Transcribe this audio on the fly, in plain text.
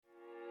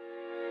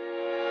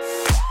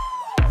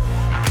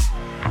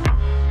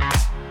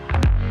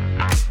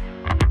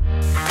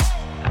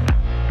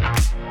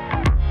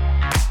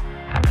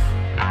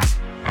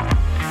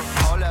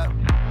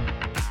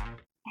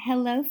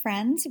Hello,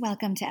 friends.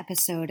 Welcome to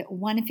episode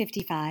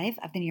 155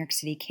 of the New York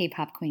City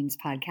K-Pop Queens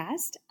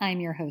podcast. I'm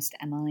your host,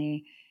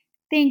 Emily.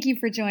 Thank you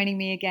for joining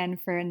me again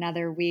for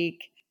another week.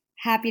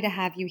 Happy to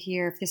have you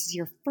here. If this is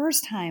your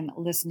first time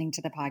listening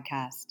to the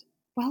podcast,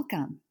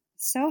 welcome.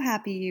 So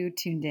happy you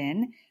tuned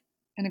in.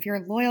 And if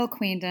you're a loyal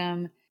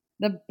Queendom,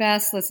 the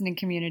best listening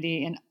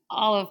community in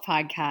all of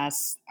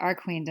podcasts, our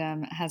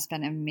Queendom has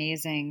been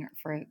amazing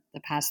for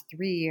the past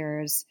 3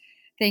 years.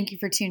 Thank you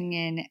for tuning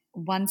in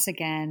once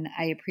again.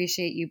 I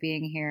appreciate you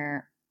being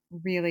here.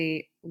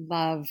 Really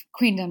love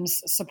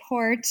Queendom's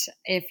support.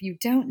 If you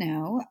don't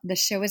know, the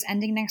show is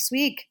ending next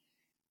week.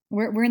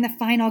 We're in the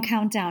final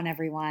countdown,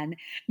 everyone.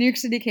 New York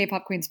City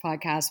K-Pop Queens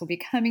podcast will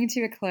be coming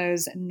to a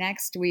close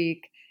next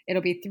week.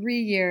 It'll be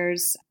 3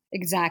 years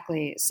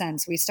exactly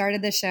since we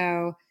started the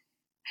show,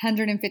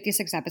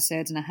 156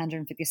 episodes in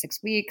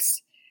 156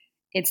 weeks.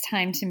 It's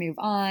time to move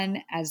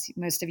on. As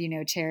most of you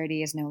know,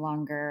 Charity is no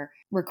longer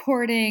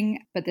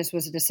recording, but this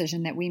was a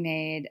decision that we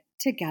made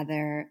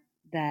together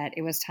that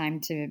it was time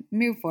to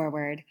move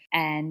forward.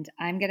 And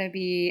I'm going to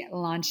be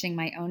launching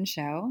my own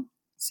show.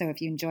 So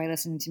if you enjoy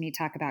listening to me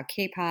talk about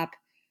K-pop,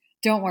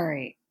 don't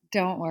worry.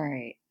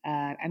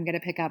 I'm going to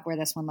pick up where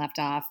this one left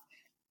off.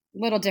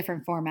 Little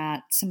different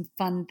format, some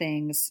fun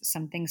things,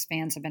 some things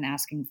fans have been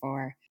asking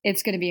for.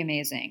 It's going to be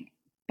amazing.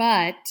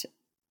 But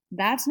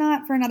that's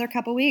not for another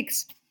couple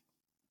weeks.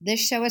 This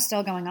show is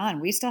still going on.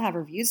 We still have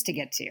reviews to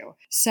get to.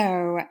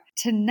 So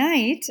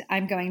tonight,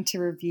 I'm going to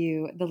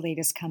review the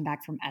latest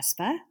comeback from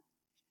aespa.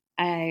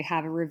 I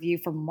have a review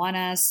from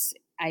ONEUS.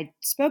 I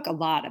spoke a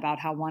lot about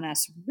how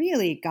ONEUS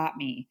really got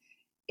me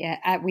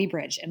at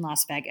WeBridge in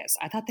Las Vegas.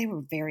 I thought they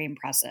were very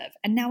impressive.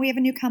 And now we have a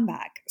new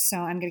comeback. So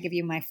I'm going to give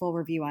you my full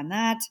review on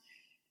that.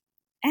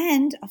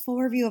 And a full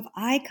review of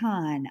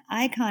iKON.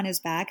 iKON is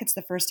back. It's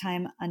the first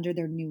time under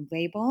their new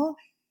label.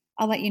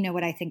 I'll let you know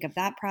what I think of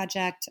that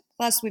project.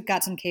 Plus, we've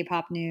got some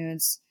K-pop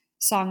news,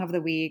 song of the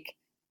week.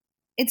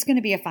 It's going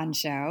to be a fun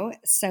show.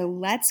 So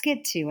let's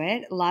get to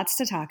it. Lots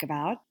to talk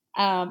about.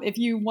 If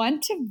you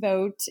want to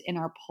vote in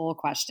our poll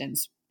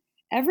questions,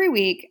 every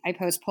week I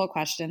post poll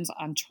questions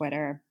on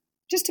Twitter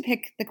just to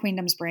pick the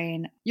Queendom's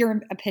brain.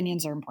 Your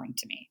opinions are important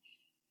to me.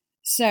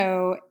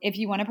 So if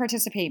you want to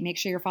participate, make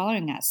sure you're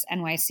following us,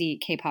 NYC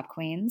K-Pop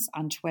Queens,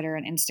 on Twitter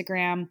and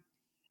Instagram.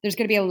 There's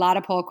going to be a lot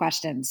of poll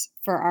questions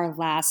for our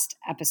last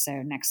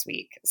episode next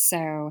week.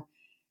 So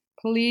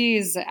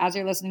please, as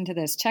you're listening to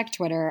this, check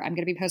Twitter. I'm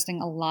going to be posting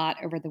a lot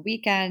over the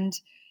weekend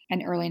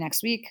and early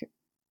next week.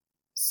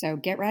 So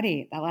get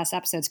ready. That last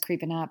episode's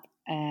creeping up,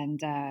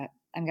 and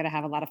I'm going to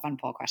have a lot of fun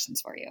poll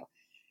questions for you.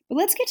 But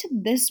let's get to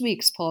this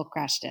week's poll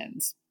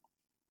questions.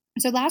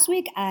 So last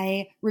week,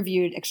 I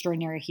reviewed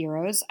Extraordinary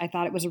Heroes. I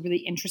thought it was a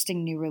really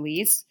interesting new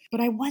release, but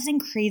I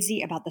wasn't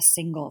crazy about the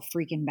single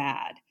Freakin'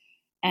 Bad.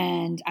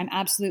 And I'm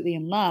absolutely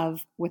in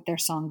love with their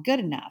song Good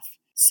Enough.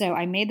 So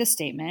I made the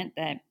statement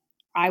that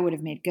I would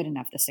have made Good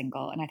Enough the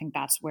single, and I think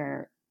that's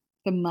where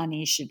the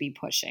money should be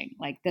pushing.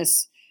 Like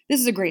this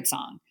is a great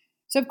song.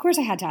 So of course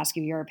I had to ask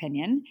you your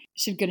opinion.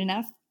 Should Good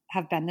Enough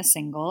have been the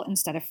single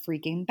instead of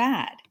Freaking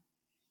Bad?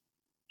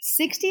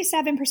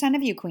 67%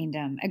 of you,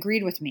 Queendom,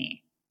 agreed with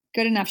me.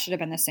 Good Enough should have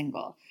been the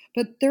single.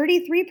 But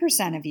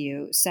 33% of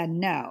you said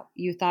no.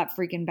 You thought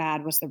Freaking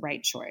Bad was the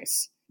right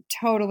choice.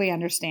 Totally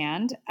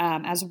understand.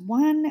 As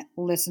one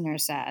listener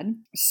said,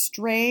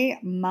 Stray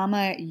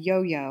Mama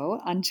Yo-Yo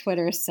on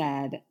Twitter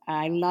said,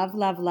 I love,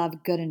 love,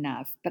 love Good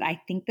Enough, but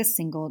I think the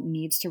single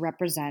needs to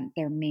represent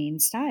their main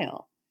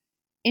style.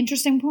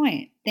 Interesting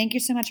point. Thank you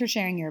so much for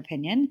sharing your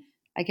opinion.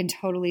 I can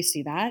totally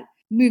see that.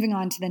 Moving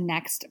on to the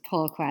next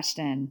poll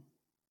question.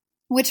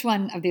 Which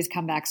one of these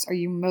comebacks are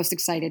you most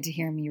excited to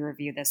hear me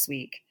review this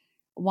week?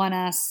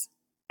 ONEUS,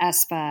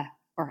 aespa,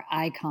 or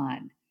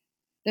iKON?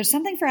 There's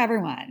something for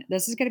everyone.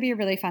 This is going to be a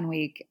really fun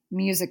week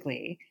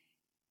musically.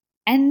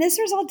 And this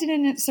result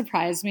didn't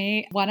surprise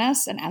me.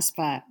 ONEUS and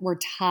aespa were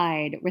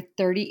tied with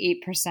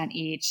 38%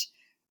 each,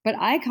 but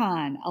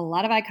iKON, a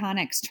lot of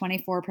Iconics,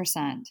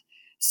 24%.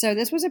 So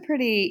this was a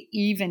pretty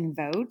even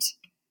vote.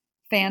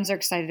 Fans are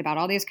excited about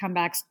all these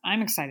comebacks.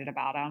 I'm excited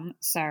about them.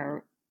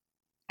 So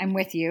I'm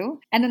with you.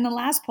 And then the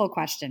last poll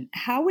question,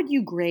 how would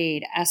you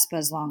grade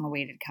aespa's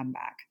long-awaited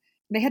comeback?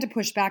 They had to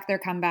push back their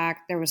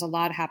comeback. There was a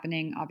lot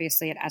happening,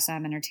 obviously, at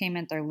SM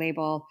Entertainment, their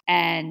label.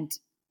 And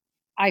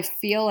I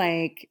feel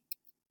like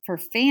for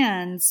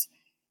fans,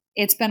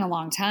 it's been a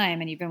long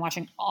time, and you've been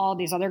watching all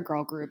these other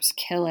girl groups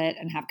kill it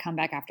and have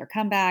comeback after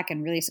comeback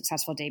and really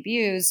successful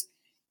debuts.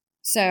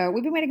 So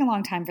we've been waiting a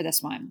long time for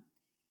this one.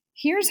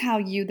 Here's how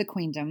you, the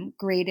Queendom,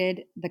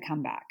 graded the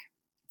comeback.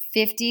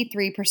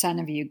 53%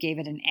 of you gave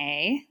it an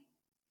A.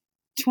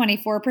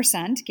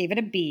 24% gave it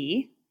a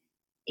B.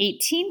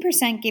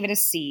 18% gave it a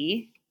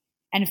C,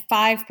 and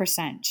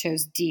 5%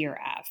 chose D or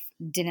F,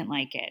 didn't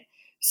like it.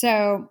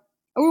 So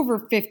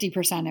over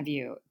 50% of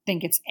you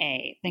think it's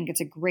A, think it's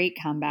a great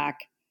comeback.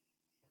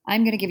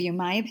 I'm going to give you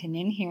my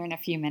opinion here in a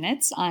few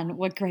minutes on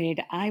what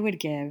grade I would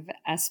give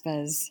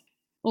aespa's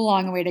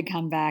long-awaited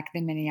comeback,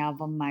 the mini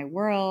album My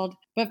World.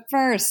 But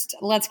first,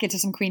 let's get to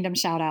some Queendom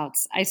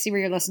shout-outs. I see where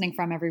you're listening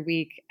from every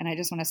week, and I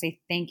just want to say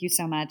thank you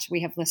so much.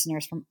 We have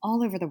listeners from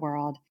all over the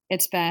world.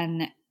 It's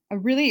been a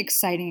really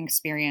exciting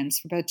experience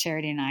for both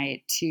Charity and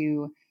I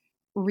to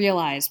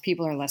realize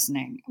people are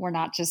listening. We're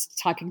not just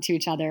talking to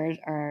each other,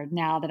 or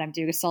now that I'm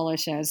doing solo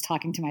shows,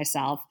 talking to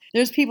myself.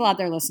 There's people out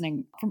there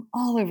listening from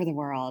all over the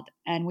world,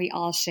 and we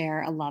all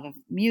share a love of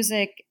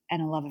music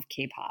and a love of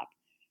K-pop.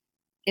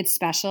 It's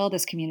special.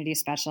 This community is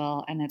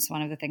special, and it's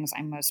one of the things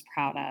I'm most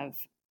proud of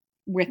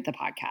with the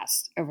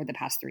podcast over the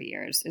past 3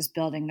 years, is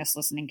building this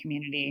listening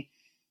community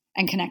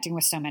and connecting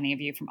with so many of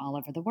you from all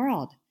over the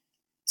world.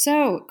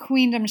 So,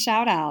 Queendom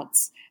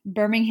shout-outs: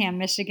 Birmingham,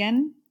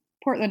 Michigan;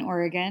 Portland,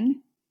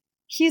 Oregon;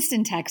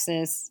 Houston,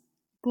 Texas;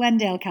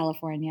 Glendale,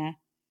 California;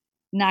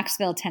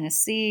 Knoxville,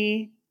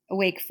 Tennessee;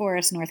 Wake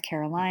Forest, North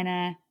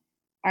Carolina.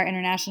 Our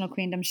international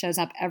Queendom shows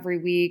up every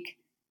week.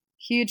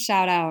 Huge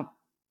shout out: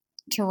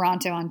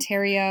 Toronto,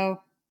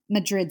 Ontario;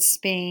 Madrid,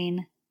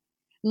 Spain;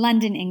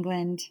 London,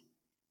 England;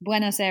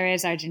 Buenos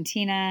Aires,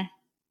 Argentina;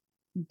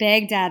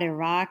 Baghdad,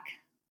 Iraq;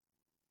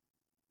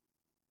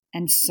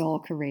 and Seoul,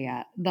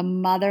 Korea, the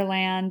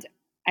motherland.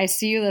 I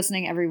see you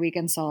listening every week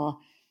in Seoul.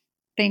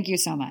 Thank you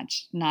so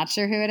much. Not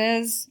sure who it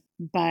is,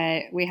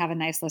 but we have a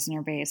nice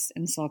listener base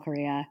in Seoul,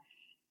 Korea,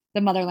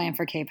 the motherland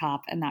for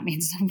K-pop, and that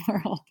means the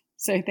world.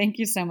 So thank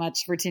you so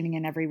much for tuning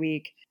in every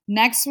week.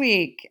 Next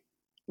week,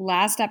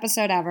 last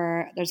episode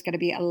ever, there's going to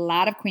be a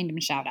lot of Queendom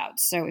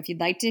shout-outs. So if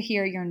you'd like to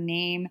hear your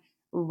name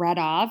read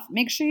off,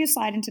 make sure you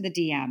slide into the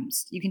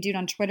DMs. You can do it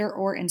on Twitter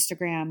or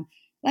Instagram.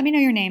 Let me know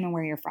your name and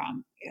where you're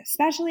from,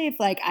 especially if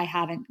I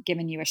haven't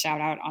given you a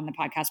shout out on the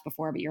podcast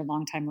before, but you're a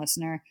longtime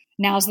listener.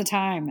 Now's the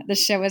time. The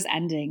show is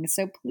ending.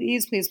 So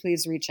please, please,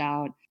 please reach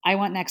out. I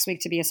want next week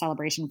to be a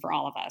celebration for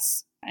all of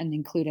us and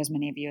include as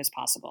many of you as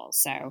possible.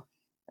 So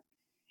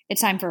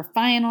it's time for a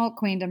final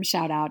Queendom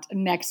shout out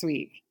next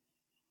week.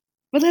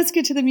 But let's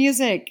get to the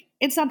music.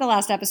 It's not the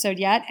last episode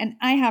yet, and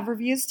I have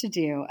reviews to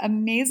do.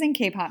 Amazing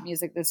K-pop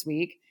music this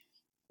week.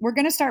 We're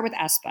going to start with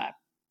aespa.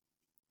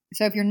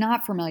 So if you're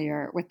not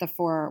familiar with the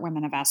four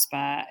women of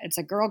aespa, it's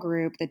a girl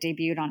group that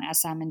debuted on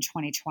SM in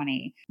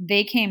 2020.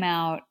 They came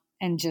out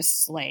and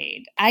just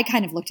slayed. I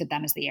kind of looked at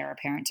them as the heir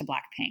apparent to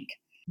Blackpink.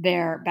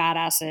 They're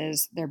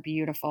badasses. They're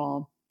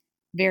beautiful,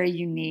 very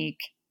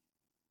unique,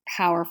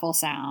 powerful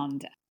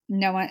sound.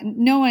 No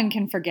one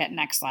can forget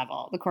Next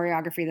Level, the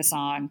choreography, the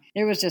song.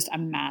 It was just a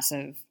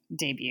massive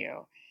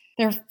debut.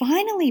 They're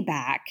finally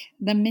back.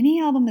 The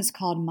mini album is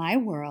called My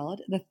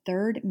World, the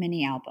third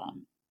mini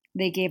album.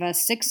 They gave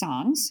us 6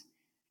 songs,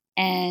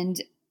 and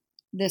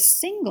the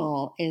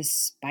single is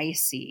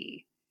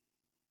Spicy.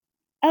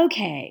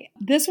 Okay,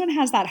 this one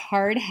has that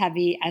hard,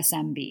 heavy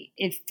SM beat.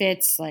 It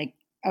fits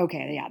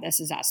okay, yeah, this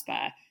is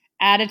aespa.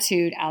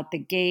 Attitude out the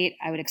gate.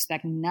 I would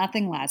expect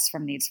nothing less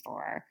from these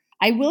 4.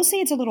 I will say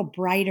it's a little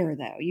brighter,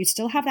 though. You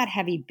still have that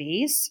heavy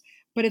bass,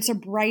 but it's a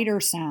brighter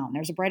sound.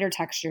 There's a brighter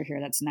texture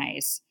here that's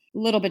nice. A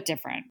little bit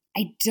different.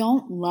 I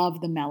don't love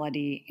the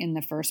melody in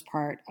the first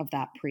part of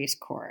that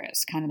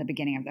pre-chorus, kind of the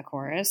beginning of the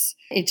chorus.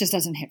 It just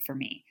doesn't hit for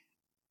me.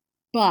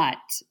 But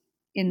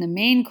in the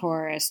main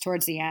chorus,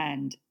 towards the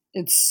end,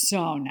 it's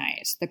so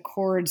nice. The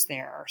chords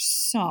there are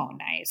so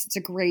nice. It's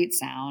a great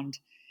sound.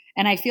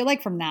 And I feel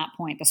like from that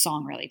point, the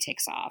song really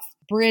takes off.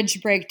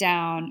 Bridge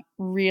breakdown,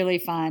 really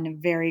fun,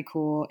 very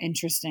cool,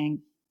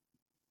 interesting.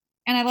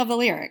 And I love the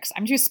lyrics.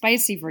 I'm too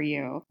spicy for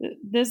you.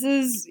 This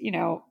is,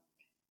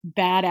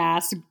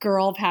 badass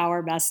girl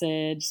power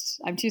message.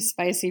 I'm too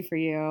spicy for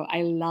you.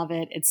 I love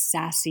it. It's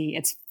sassy.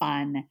 It's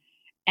fun.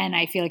 And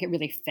I feel like it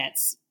really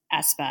fits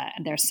aespa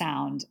and their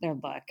sound, their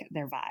look,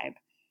 their vibe.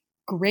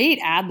 Great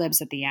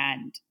ad-libs at the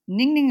end.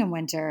 Ning Ning and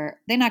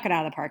Winter, they knock it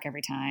out of the park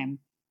every time.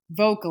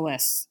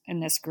 Vocalists in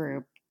this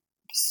group,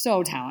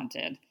 so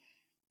talented.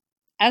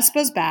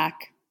 aespa's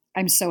back.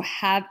 I'm so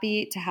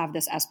happy to have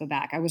this aespa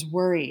back. I was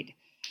worried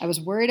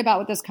about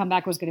what this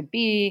comeback was going to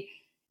be.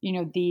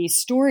 The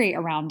story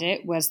around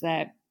it was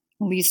that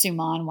Lee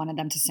Soo-man wanted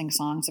them to sing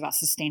songs about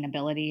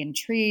sustainability and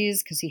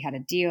trees because he had a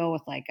deal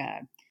with a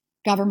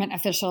government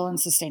official in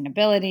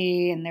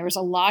sustainability. And there was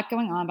a lot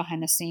going on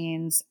behind the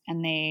scenes,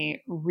 and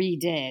they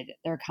redid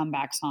their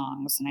comeback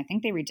songs. And I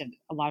think they redid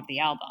a lot of the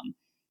album.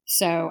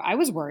 So I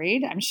was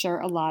worried. I'm sure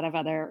a lot of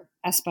other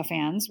aespa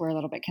fans were a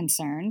little bit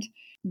concerned.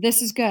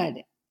 This is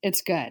good.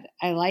 It's good.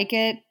 I like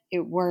it.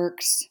 It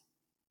works.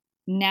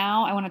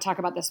 Now I want to talk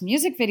about this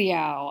music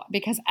video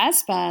because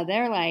aespa,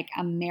 they're like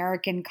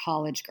American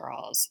college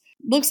girls.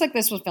 Looks like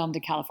this was filmed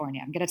in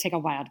California. I'm going to take a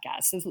wild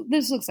guess.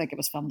 This looks like it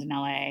was filmed in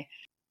LA.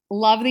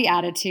 Love the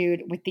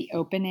attitude with the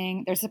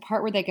opening. There's the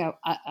part where they go,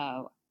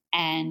 uh-oh.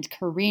 And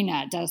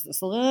Karina does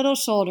this little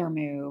shoulder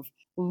move,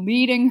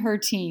 leading her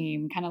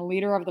team, kind of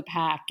leader of the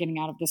pack, getting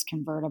out of this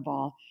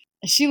convertible.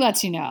 She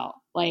lets you know,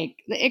 the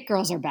it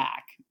girls are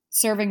back.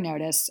 Serving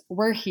notice.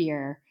 We're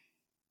here.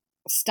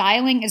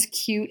 Styling is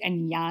cute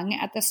and young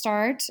at the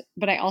start,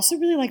 but I also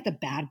really like the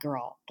bad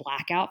girl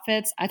black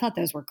outfits. I thought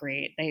those were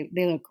great. They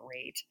look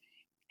great.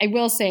 I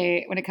will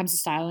say when it comes to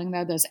styling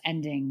though, those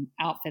ending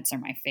outfits are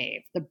my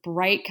fave. The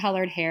bright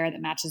colored hair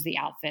that matches the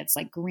outfits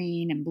like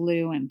green and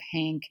blue and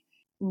pink,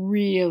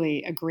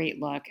 really a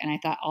great look. And I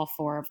thought all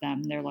 4 of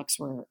them, their looks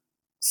were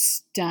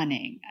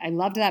stunning. I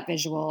loved that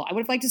visual. I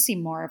would have liked to see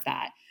more of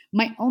that.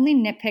 My only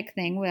nitpick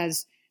thing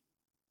was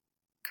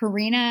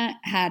Karina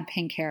had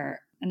pink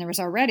hair and there was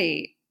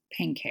already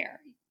pink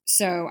hair.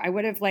 So I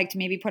would have liked to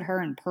maybe put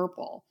her in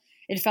purple.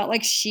 It felt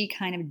like she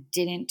kind of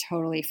didn't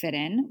totally fit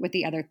in with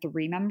the other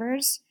 3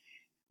 members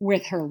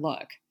with her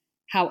look.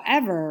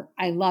 However,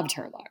 I loved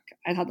her look.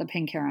 I thought the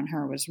pink hair on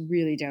her was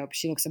really dope.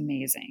 She looks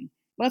amazing.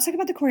 Let's talk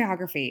about the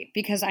choreography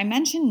because I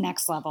mentioned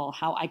Next Level,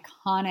 how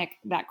iconic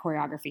that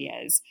choreography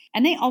is.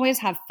 And they always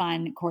have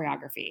fun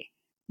choreography.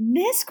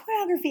 This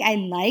choreography I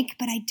like,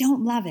 but I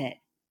don't love it.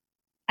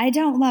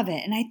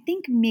 And I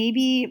think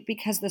maybe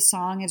because the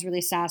song is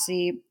really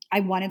sassy, I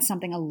wanted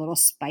something a little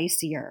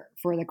spicier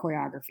for the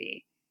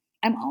choreography.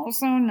 I'm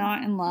also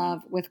not in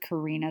love with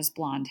Karina's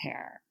blonde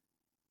hair.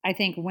 I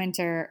think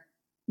Winter,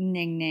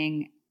 Ning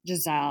Ning,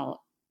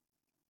 Giselle,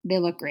 they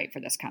look great for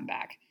this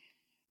comeback.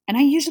 And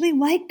I usually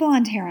like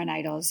blonde hair on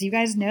idols. You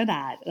guys know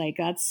that. Like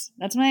that's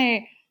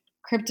my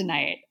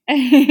kryptonite.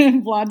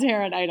 Blonde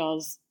hair on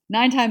idols.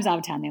 9 times out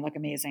of 10, they look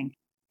amazing.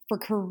 For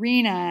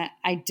Karina,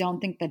 I don't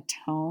think the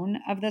tone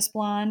of this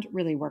blonde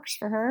really works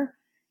for her.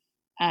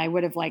 I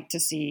would have liked to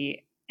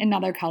see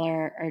another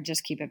color or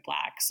just keep it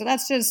black. So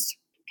that's just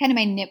kind of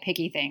my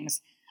nitpicky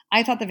things.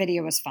 I thought the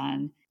video was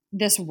fun.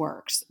 This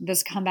works.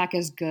 This comeback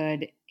is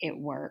good. It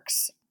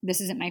works.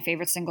 This isn't my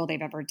favorite single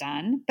they've ever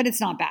done, but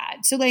it's not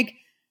bad. So like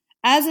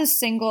as a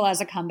single,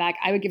 as a comeback,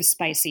 I would give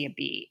Spicy a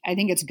B. I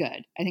think it's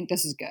good. I think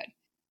this is good.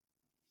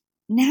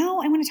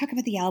 Now I want to talk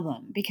about the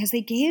album because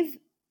they gave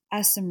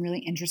us some really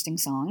interesting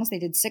songs. They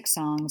did 6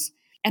 songs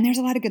and there's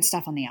a lot of good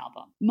stuff on the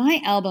album.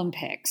 My album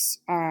picks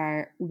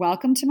are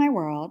Welcome to My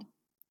World,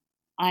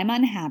 I'm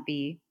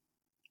Unhappy,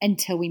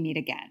 Until We Meet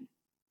Again.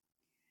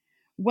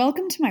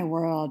 Welcome to My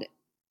World,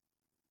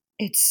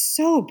 it's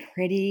so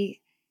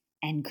pretty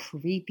and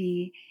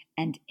creepy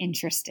and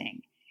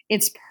interesting.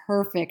 It's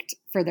perfect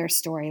for their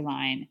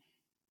storyline.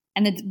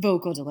 And the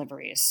vocal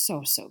delivery is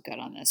so good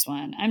on this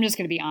one. I'm just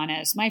going to be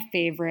honest. My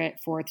favorite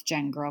 4th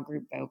gen girl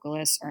group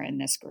vocalists are in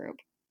this group.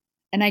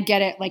 And I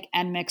get it, like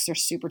NMIX are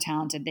super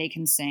talented. They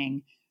can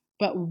sing.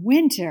 But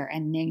Winter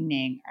and Ning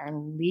Ning are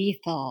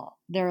lethal.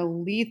 They're a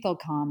lethal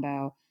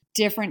combo.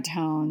 Different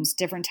tones,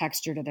 different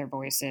texture to their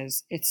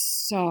voices. It's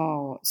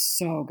so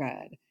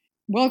good.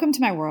 Welcome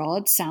to My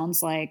World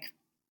sounds like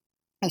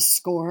a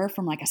score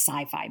from like a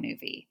sci-fi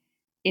movie.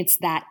 It's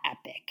that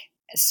epic.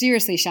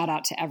 Seriously, shout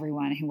out to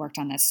everyone who worked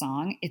on this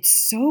song. It's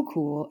so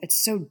cool.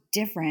 It's so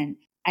different.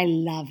 I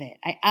love it.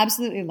 I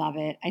absolutely love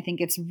it. I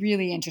think it's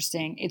really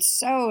interesting. It's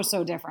so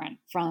different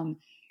from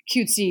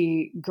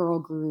cutesy girl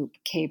group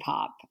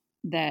K-pop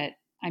that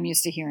I'm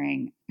used to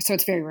hearing. So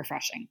it's very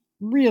refreshing.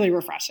 Really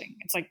refreshing.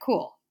 It's like,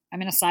 cool.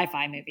 I'm in a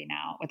sci-fi movie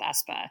now with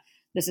aespa.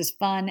 This is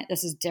fun.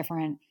 This is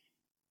different.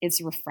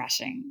 It's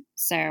refreshing.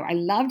 So I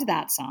loved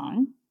that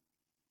song.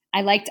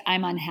 I liked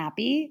I'm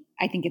Unhappy.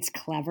 I think it's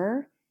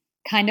clever.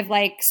 Kind of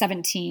like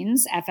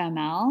 17's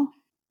FML,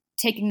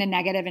 taking the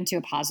negative into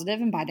a positive,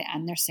 and by the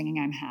end they're singing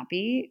I'm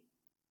happy.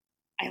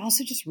 I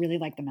also just really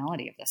like the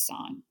melody of this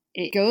song.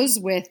 It goes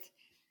with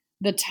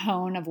the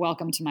tone of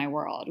Welcome to My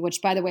World, which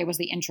by the way was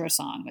the intro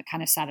song that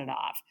kind of set it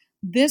off.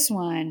 This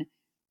one,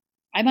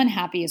 I'm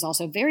Unhappy, is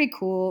also very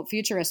cool,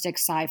 futuristic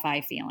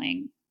sci-fi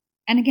feeling.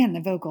 And again,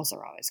 the vocals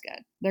are always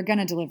good. They're going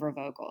to deliver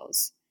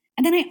vocals.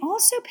 And then I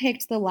also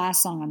picked the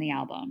last song on the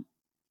album,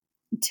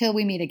 Till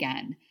We Meet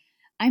Again.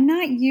 I'm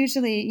not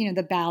usually,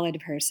 the ballad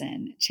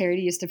person.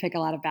 Charity used to pick a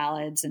lot of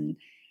ballads, and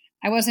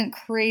I wasn't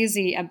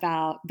crazy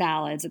about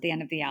ballads at the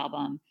end of the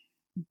album.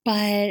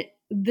 But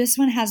this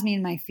one has me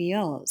in my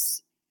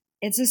feels.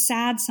 It's a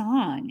sad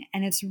song,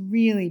 and it's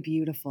really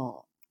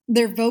beautiful.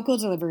 Their vocal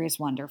delivery is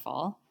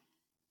wonderful.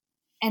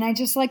 And I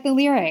just like the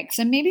lyrics.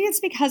 And maybe it's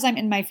because I'm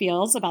in my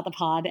feels about the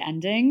pod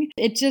ending.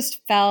 It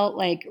just felt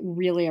like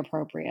really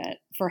appropriate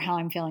for how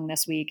I'm feeling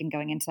this week and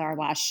going into our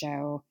last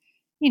show.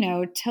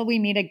 Till we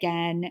meet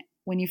again.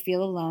 When you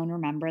feel alone,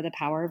 remember the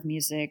power of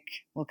music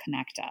will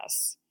connect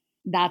us.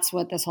 That's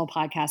what this whole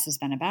podcast has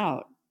been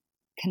about.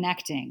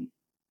 Connecting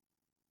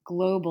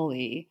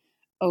globally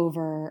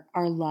over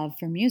our love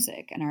for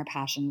music and our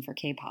passion for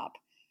K-pop.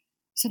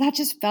 So that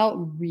just felt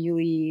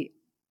really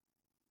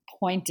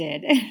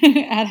pointed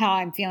at how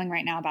I'm feeling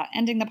right now about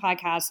ending the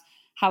podcast,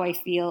 how I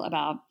feel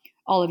about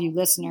all of you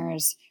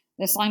listeners.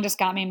 This song just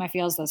got me in my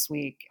feels this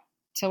week.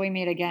 Till we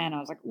meet again, I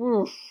was like,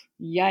 oof,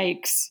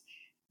 yikes.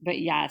 But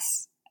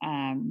yes,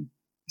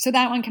 so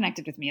that one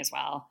connected with me as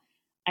well.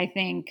 I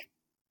think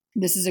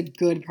this is a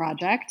good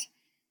project.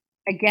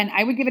 Again,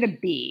 I would give it a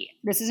B.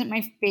 This isn't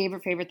my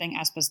favorite thing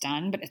aespa's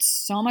done, but it's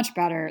so much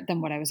better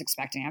than what I was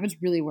expecting. I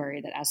was really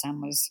worried that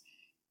SM was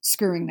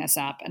screwing this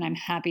up, and I'm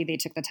happy they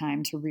took the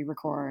time to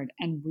re-record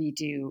and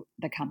redo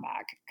the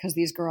comeback because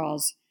these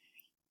girls,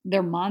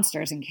 they're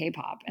monsters in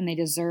K-pop, and they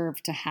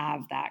deserve to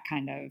have that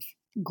kind of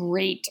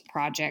great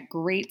project,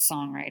 great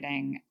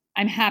songwriting.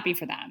 I'm happy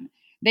for them.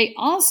 They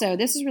also,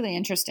 this is really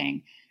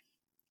interesting,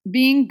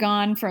 being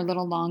gone for a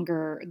little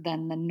longer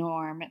than the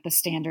norm, the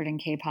standard in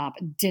K-pop,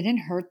 didn't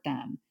hurt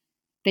them.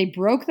 They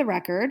broke the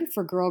record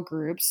for girl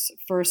groups'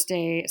 first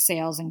day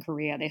sales in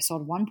Korea. They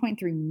sold 1.3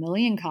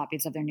 million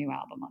copies of their new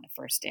album on the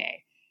first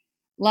day.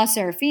 La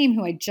Seraphim,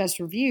 who I just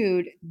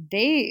reviewed,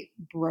 they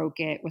broke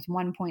it with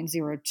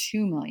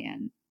 1.02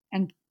 million.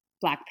 And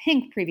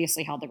Blackpink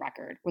previously held the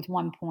record with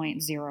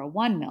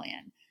 1.01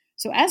 million.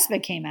 So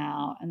aespa came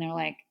out and they're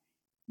like,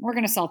 we're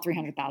going to sell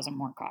 300,000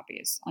 more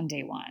copies on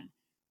day one.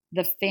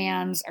 The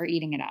fans are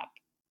eating it up,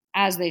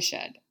 as they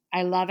should.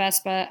 I love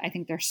aespa. I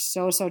think they're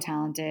so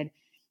talented.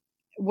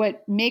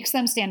 What makes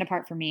them stand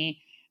apart for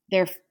me,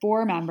 they're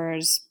 4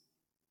 members.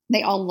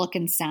 They all look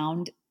and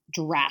sound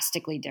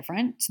drastically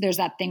different. So there's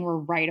that thing where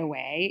right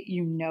away,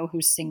 you know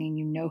who's singing,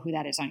 you know who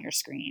that is on your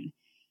screen.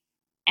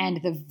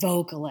 And the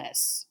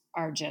vocalists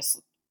are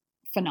just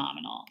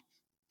phenomenal.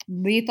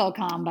 Lethal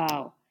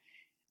combo.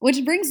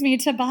 Which brings me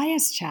to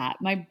bias chat.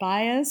 My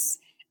bias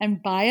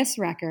and bias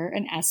wrecker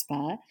and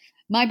aespa.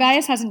 My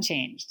bias hasn't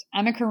changed.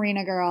 I'm a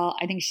Karina girl.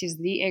 I think she's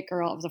the it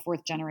girl of the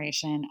 4th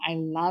generation. I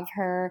love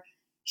her.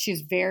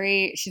 She's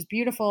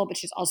beautiful, but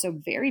she's also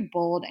very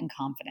bold and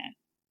confident.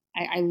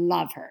 I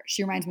love her.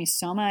 She reminds me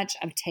so much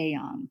of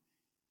Taeyong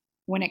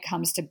when it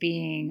comes to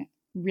being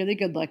really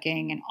good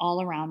looking and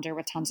all around her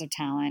with tons of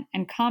talent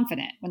and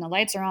confident. When the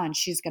lights are on,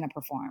 she's going to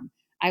perform.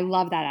 I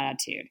love that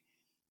attitude.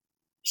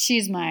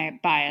 She's my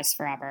bias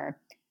forever.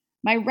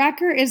 My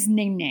wrecker is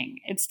Ning Ning.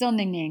 It's still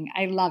Ning Ning.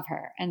 I love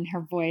her, and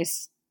her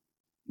voice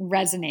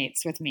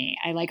resonates with me.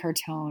 I like her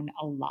tone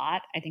a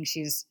lot. I think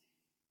she's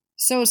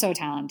so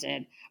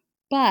talented.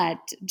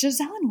 But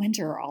Giselle and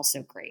Winter are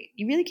also great.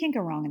 You really can't go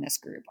wrong in this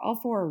group. All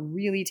 4 are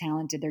really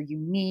talented. They're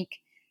unique.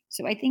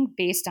 So I think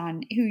based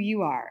on who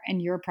you are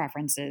and your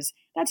preferences,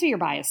 that's who your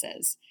bias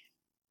is.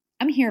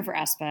 I'm here for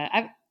aespa.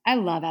 I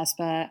love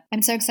aespa.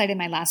 I'm so excited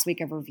my last week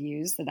of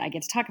reviews that I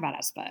get to talk about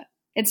aespa.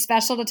 It's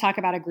special to talk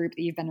about a group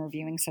that you've been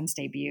reviewing since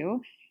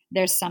debut.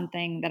 There's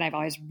something that I've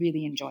always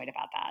really enjoyed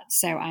about that.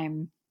 So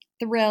I'm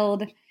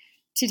thrilled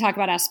to talk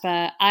about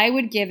aespa. I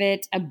would give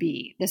it a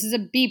B. This is a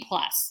B+.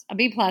 A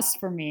B+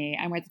 for me.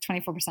 I'm with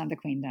 24% of the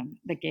queendom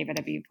that gave it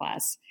a B+.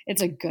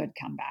 It's a good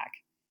comeback.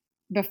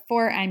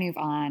 Before I move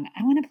on,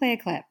 I want to play a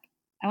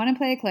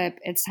clip.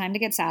 It's time to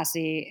get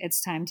sassy.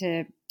 It's time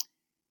to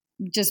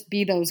just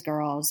be those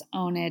girls.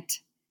 Own it.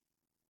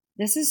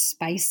 This is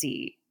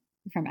Spicy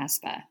from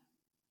aespa.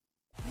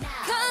 Cause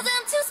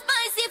I'm too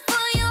spicy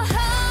for your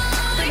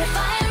heart. Bring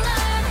fire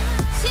alarm.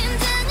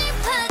 심장을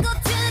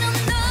파고드는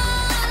너.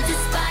 I'm too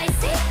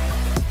spicy.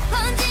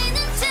 번지는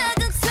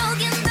자극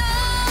속에 너.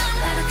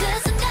 바로 그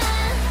순간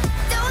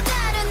또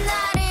다른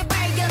나를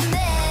발견해.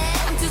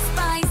 I'm too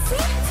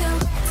spicy.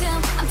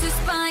 I'm too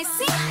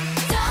spicy.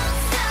 Don't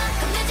stop.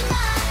 겁내지 마.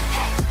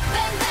 Hey,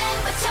 bang bang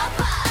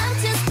맞춰봐. I'm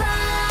too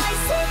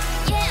spicy.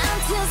 Yeah,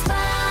 I'm too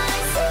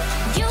spicy.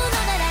 You know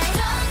that I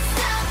don't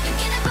stop.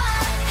 여기는 봐.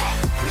 Hey,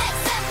 next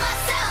step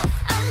myself.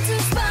 I'm too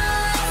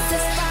spicy.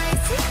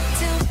 I'm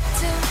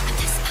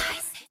too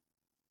spicy.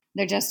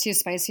 They're just too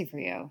spicy for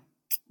you.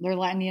 They're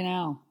letting you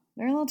know.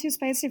 They're a little too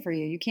spicy for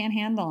you. You can't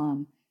handle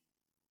them.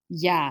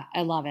 Yeah,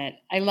 I love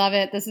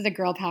it. This is a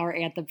girl power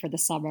anthem for the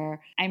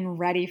summer. I'm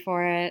ready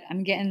for it.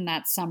 I'm getting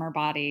that summer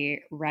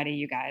body ready,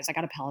 you guys. I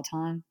got a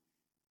Peloton.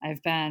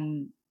 I've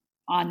been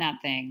on that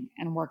thing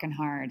and working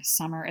hard.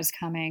 Summer is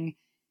coming.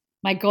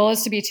 My goal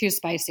is to be too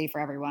spicy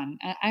for everyone.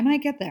 I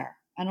might get there.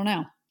 I don't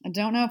know. I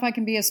don't know if I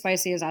can be as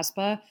spicy as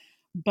aespa,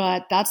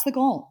 but that's the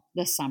goal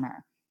this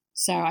summer.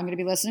 So I'm going to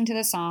be listening to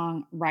this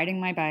song, riding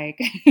my bike,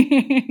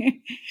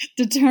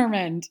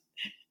 determined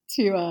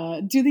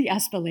to do the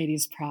aespa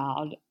ladies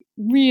proud.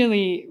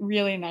 Really,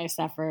 really nice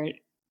effort.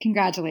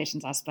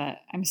 Congratulations, aespa.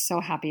 I'm so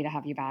happy to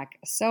have you back.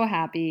 So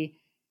happy.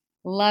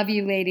 Love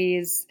you,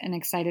 ladies, and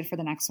excited for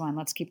the next one.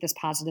 Let's keep this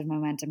positive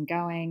momentum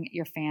going.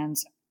 Your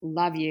fans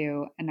love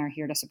you and are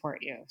here to support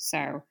you.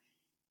 So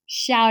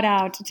shout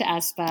out to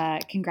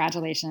aespa.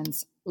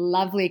 Congratulations.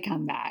 Lovely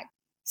comeback.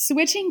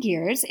 Switching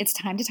gears, it's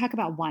time to talk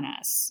about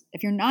ONEUS.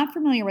 If you're not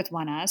familiar with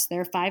ONEUS,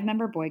 they're a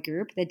 5-member boy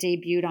group that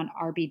debuted on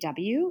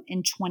RBW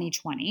in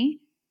 2020.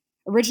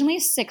 Originally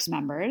 6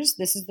 members.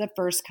 This is the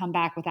first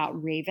comeback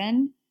without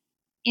Raven.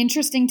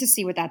 Interesting to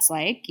see what that's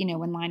like. You know,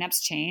 when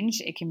lineups change,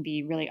 it can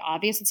be really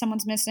obvious that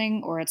someone's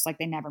missing, or it's like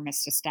they never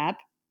missed a step.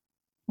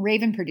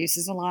 Raven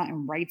produces a lot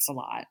and writes a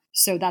lot.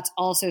 So that's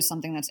also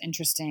something that's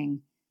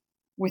interesting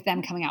with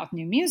them coming out with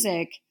new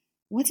music.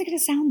 What's it going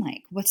to sound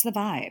like? What's the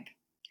vibe?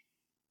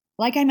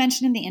 Like I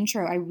mentioned in the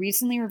intro, I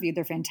recently reviewed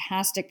their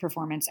fantastic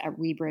performance at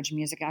Rebridge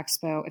Music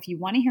Expo. If you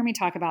want to hear me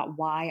talk about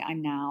why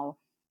I'm now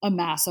a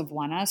massive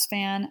ONEUS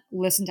fan,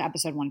 listen to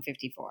episode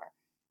 154.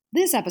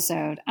 This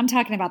episode, I'm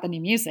talking about the new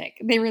music.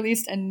 They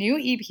released a new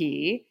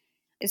EP.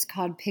 It's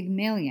called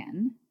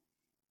Pygmalion.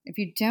 If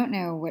you don't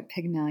know what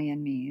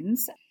Pygmalion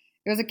means,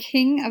 it was a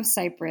king of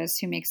Cyprus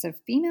who makes a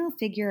female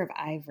figure of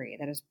ivory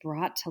that is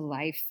brought to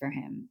life for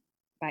him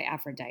by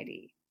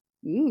Aphrodite.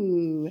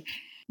 Ooh.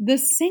 The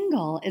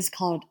single is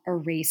called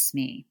Erase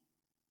Me.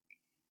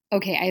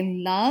 Okay, I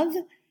love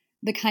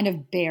the kind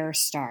of bare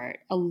start,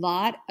 a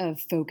lot of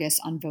focus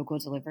on vocal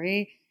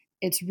delivery.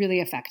 It's really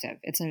effective.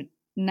 It's a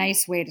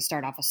nice way to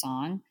start off a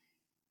song.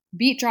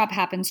 Beat drop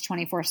happens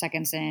 24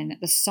 seconds in.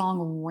 The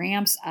song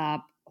ramps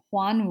up.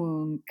 Huan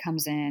Woong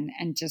comes in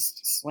and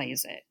just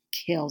slays it,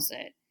 kills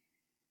it.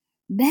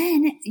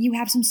 Then you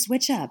have some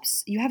switch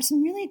ups. You have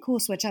some really cool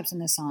switch ups in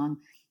this song.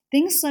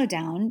 Things slow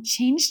down,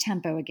 change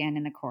tempo again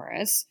in the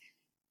chorus.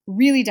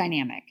 Really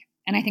dynamic.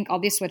 And I think all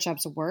these switch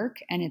ups work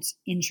and it's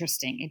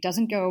interesting. It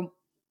doesn't go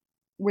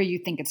where you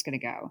think it's going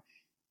to go,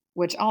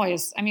 which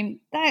always, I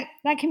mean, that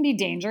can be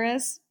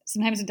dangerous.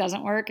 Sometimes it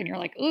doesn't work and you're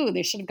like, ooh,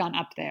 they should have gone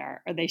up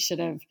there or they should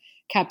have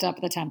kept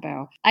up the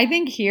tempo. I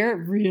think here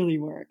it really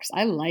works.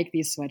 I like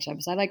these switch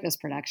ups. I like this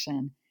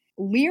production.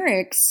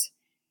 Lyrics,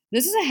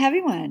 this is a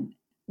heavy one.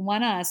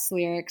 ONEUS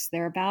lyrics,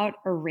 they're about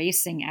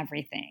erasing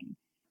everything.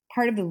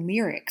 Part of the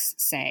lyrics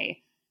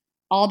say,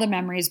 all the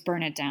memories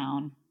burn it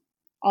down.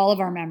 All of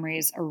our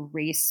memories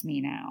erase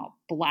me now.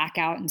 Black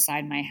out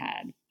inside my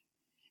head.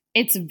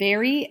 It's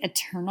very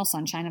Eternal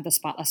Sunshine of the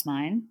Spotless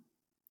Mind,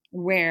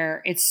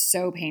 where it's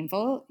so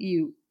painful,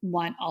 you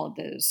want all of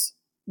those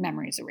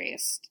memories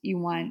erased. You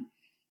want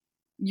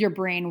your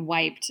brain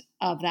wiped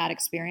of that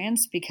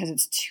experience because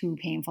it's too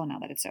painful now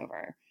that it's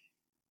over.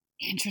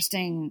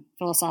 Interesting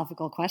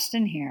philosophical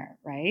question here,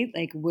 right?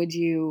 Like, would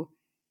you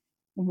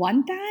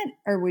want that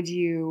or would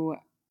you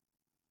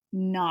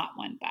not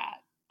want that?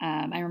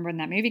 I remember when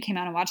that movie came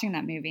out and watching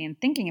that movie and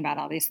thinking about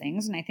all these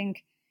things. And I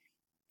think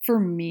for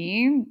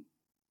me,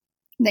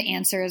 the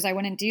answer is I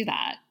wouldn't do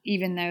that,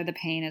 even though the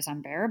pain is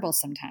unbearable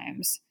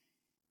sometimes.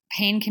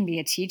 Pain can be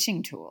a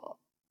teaching tool.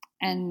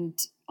 And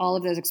all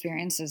of those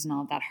experiences and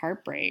all of that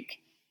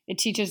heartbreak, it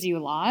teaches you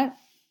a lot.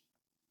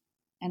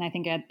 And I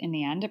think in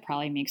the end, it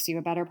probably makes you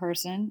a better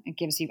person. It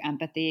gives you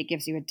empathy. It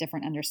gives you a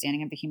different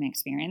understanding of the human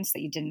experience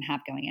that you didn't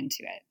have going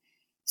into it.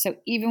 So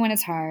even when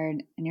it's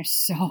hard and you're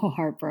so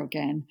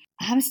heartbroken,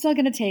 I'm still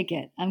going to take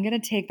it. I'm going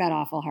to take that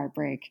awful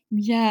heartbreak.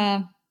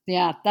 Yeah,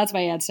 that's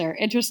my answer.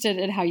 Interested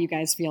in how you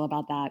guys feel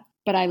about that.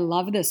 But I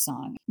love this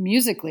song.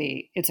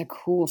 Musically, it's a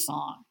cool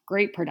song.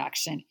 Great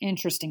production,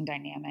 interesting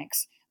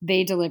dynamics.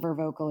 They deliver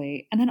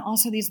vocally. And then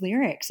also these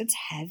lyrics. It's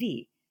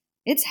heavy.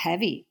 It's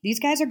heavy.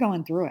 These guys are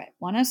going through it.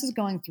 ONEUS is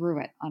going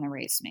through it on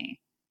Erase Me.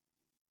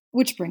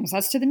 Which brings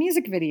us to the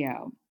music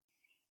video.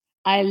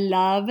 I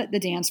love the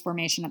dance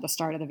formation at the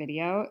start of the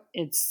video.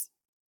 It's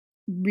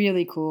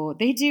really cool.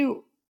 They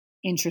do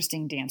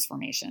interesting dance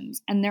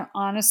formations. And they're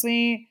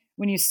honestly,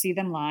 when you see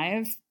them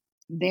live,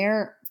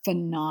 they're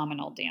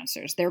phenomenal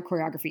dancers. Their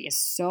choreography is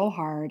so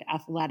hard,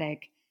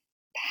 athletic,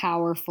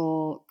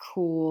 powerful,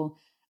 cool.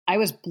 I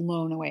was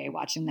blown away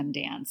watching them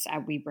dance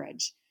at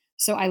Weebridge.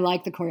 So I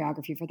like the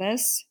choreography for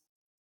this.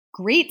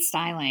 Great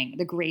styling.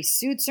 The gray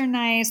suits are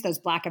nice. Those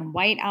black and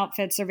white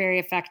outfits are very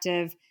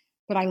effective.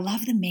 But I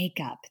love the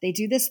makeup. They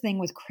do this thing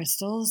with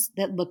crystals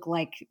that look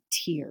like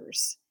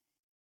tears.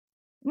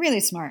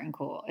 Really smart and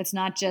cool. It's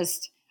not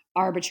just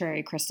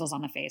arbitrary crystals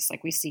on the face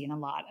like we see in a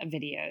lot of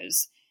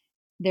videos.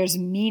 There's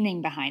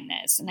meaning behind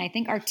this. And I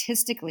think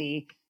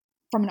artistically,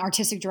 from an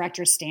artistic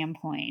director's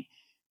standpoint,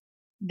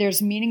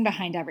 there's meaning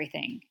behind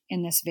everything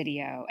in this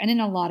video and in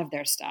a lot of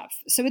their stuff.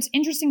 So it's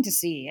interesting to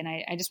see. And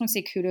I just want to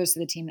say kudos to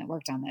the team that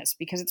worked on this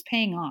because it's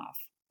paying off.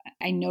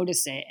 I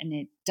notice it and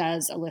it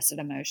does elicit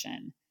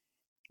emotion.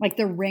 Like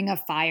the ring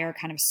of fire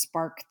kind of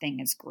spark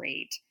thing is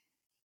great.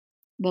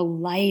 The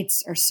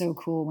lights are so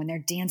cool when they're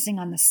dancing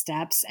on the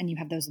steps and you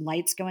have those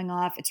lights going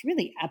off. It's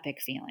really epic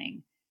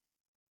feeling.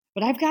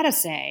 But I've got to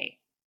say,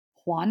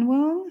 Huan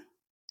Woong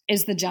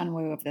is the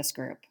Junwoo of this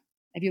group.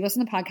 If you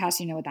listen to the podcast,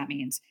 you know what that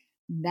means.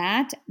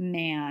 That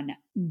man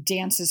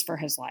dances for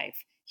his life.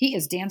 He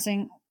is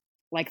dancing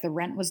like the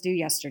rent was due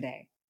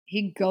yesterday.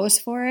 He goes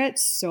for it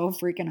so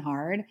freaking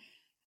hard.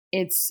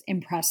 It's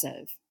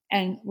impressive.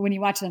 And when you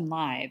watch them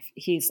live,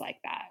 he's like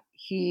that.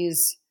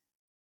 He's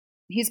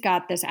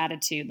got this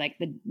attitude, like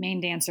the main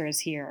dancer is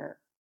here.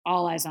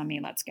 All eyes on me.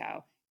 Let's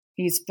go.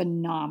 He's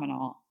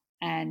phenomenal.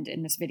 And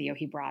in this video,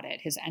 he brought it.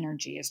 His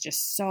energy is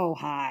just so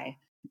high.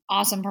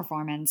 Awesome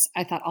performance.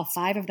 I thought all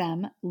 5 of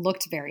them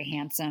looked very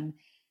handsome.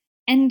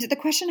 And the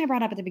question I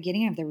brought up at the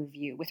beginning of the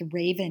review with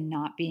Raven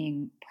not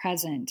being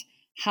present,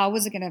 how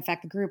was it going to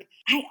affect the group?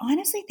 I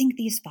honestly think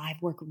these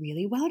 5 work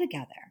really well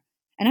together.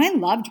 And I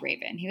loved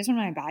Raven. He was one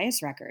of my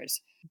bias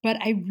wreckers. But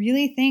I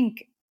really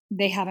think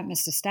they haven't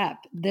missed a step.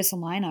 This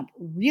lineup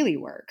really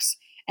works.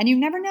 And you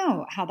never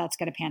know how that's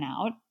going to pan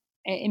out.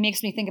 It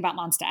makes me think about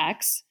Monsta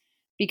X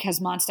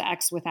because Monsta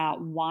X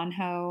without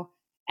Wonho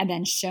and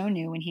then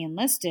Shonu, when he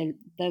enlisted,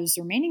 those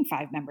remaining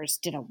 5 members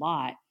did a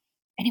lot.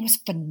 And it was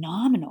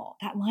phenomenal.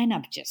 That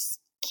lineup just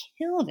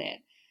killed it.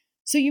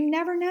 So you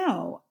never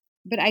know.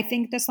 But I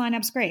think this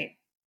lineup's great.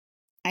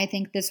 I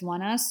think this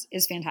ONEUS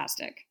is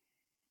fantastic.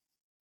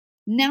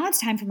 Now it's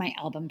time for my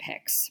album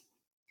picks.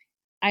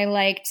 I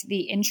liked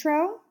the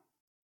intro,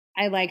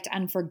 I liked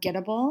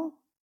Unforgettable,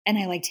 and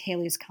I liked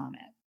Haley's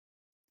Comet.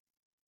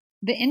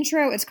 The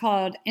intro is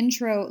called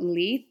Intro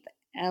Lethe,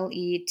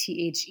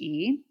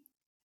 Lethe.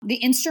 The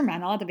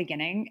instrumental at the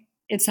beginning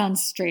it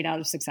sounds straight out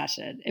of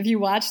Succession. If you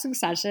watch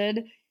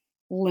Succession,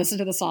 listen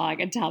to the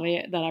song and tell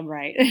me that I'm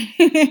right.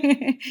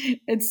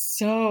 It's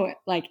so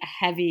like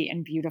heavy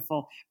and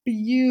beautiful,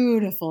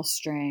 beautiful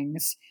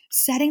strings,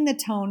 setting the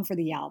tone for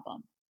the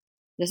album.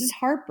 This is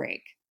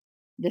heartbreak.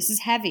 This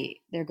is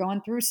heavy. They're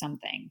going through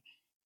something.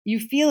 You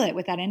feel it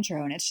with that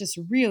intro, and it's just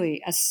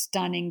really a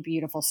stunning,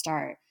 beautiful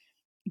start.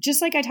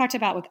 Just like I talked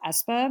about with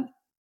aespa,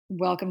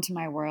 Welcome to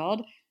My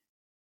World,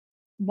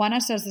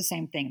 ONEUS does the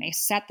same thing. They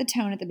set the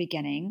tone at the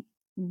beginning,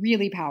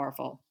 really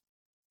powerful.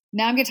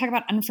 Now I'm going to talk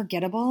about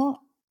Unforgettable.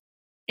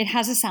 It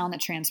has a sound that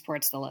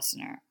transports the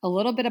listener. A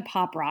little bit of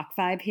pop rock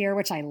vibe here,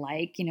 which I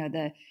like. You know,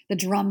 the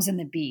drums and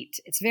the beat.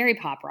 It's very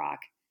pop rock.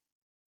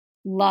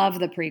 Love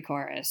the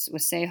pre-chorus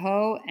with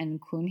Seo and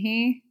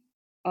Kunhee.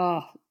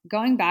 Oh,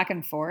 going back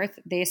and forth,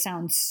 they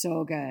sound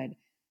so good.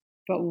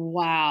 But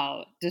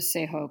wow, does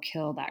Seo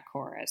kill that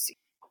chorus.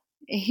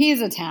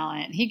 He's a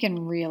talent. He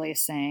can really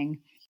sing.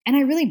 And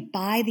I really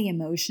buy the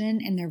emotion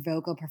in their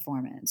vocal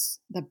performance.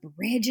 The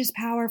bridge is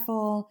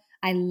powerful.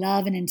 I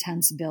love an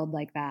intense build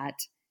like that.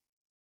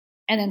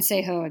 And then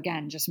Seo,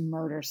 again, just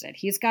murders it.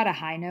 He's got a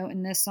high note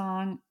in this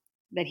song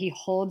that he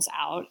holds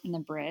out in the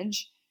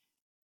bridge.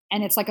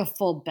 And it's like a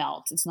full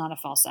belt. It's not a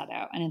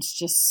falsetto. And it's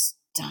just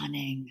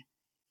stunning.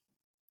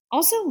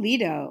 Also,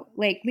 Leto.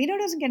 Leto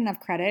doesn't get enough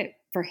credit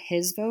for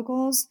his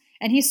vocals.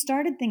 And he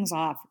started things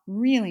off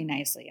really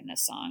nicely in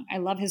this song. I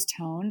love his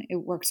tone. It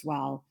works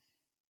well.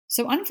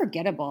 So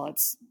Unforgettable.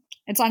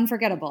 It's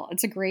unforgettable.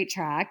 It's a great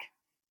track.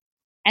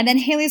 And then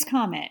Halley's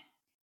Comet.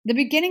 The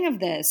beginning of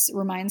this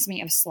reminds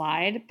me of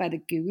Slide by the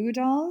Goo Goo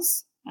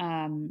Dolls.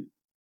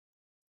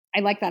 I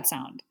like that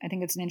sound. I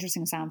think it's an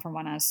interesting sound for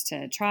ONEUS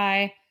to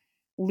try.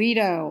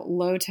 Leto,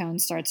 low tone,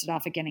 starts it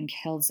off again and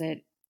kills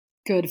it.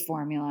 Good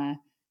formula.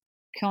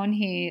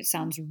 Kunhee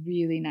sounds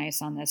really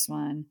nice on this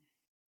one.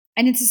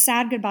 And it's a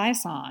sad goodbye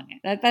song.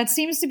 That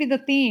seems to be the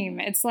theme.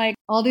 It's like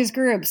all these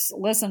groups,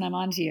 listen, I'm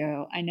onto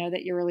you. I know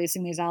that you're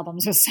releasing these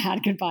albums with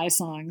sad goodbye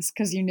songs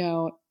because you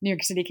know New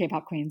York City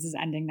K-Pop Queens is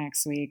ending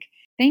next week.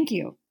 Thank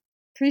you.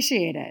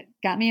 Appreciate it.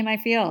 Got me in my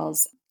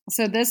feels.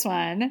 So this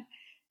one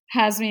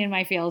has me in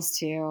my feels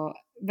too,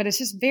 but it's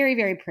just very,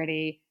 very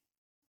pretty.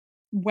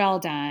 Well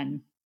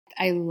done.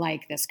 I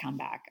like this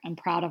comeback. I'm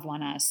proud of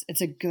ONEUS.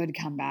 It's a good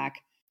comeback.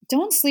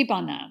 Don't sleep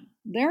on them.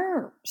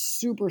 They're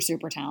super,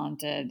 super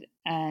talented,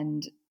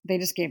 and they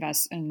just gave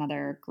us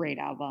another great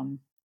album,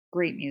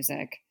 great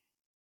music,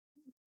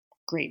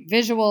 great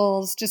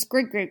visuals, just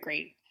great, great,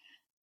 great.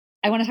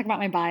 I want to talk about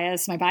my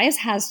bias. My bias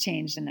has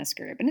changed in this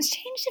group, and it's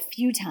changed a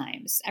few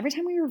times. Every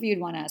time we reviewed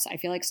ONEUS, I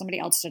feel like somebody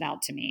else stood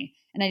out to me,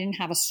 and I didn't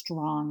have a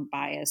strong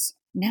bias.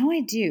 Now I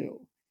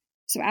do.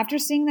 So after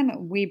seeing them at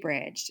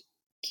WeBridge,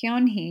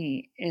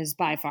 Kunhee is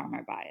by far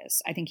my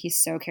bias. I think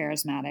he's so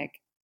charismatic.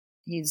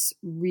 He's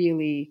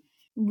really,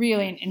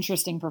 really an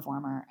interesting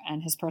performer,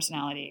 and his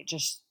personality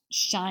just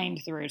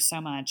shined through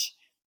so much.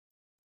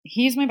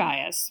 He's my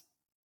bias.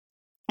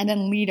 And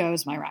then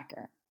Leto's my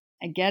wrecker.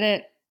 I get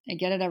it. I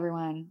get it,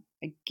 everyone.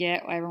 I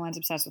get why everyone's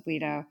obsessed with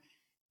Leto.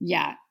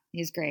 Yeah,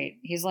 he's great.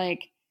 He's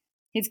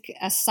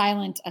a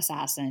silent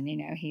assassin.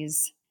 You know,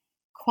 he's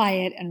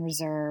quiet and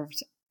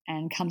reserved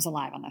and comes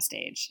alive on the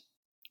stage.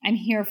 I'm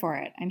here for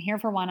it. I'm here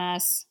for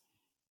ONEUS.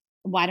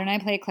 Why don't I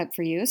play a clip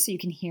for you so you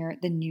can hear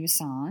the new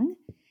song?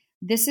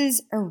 This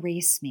is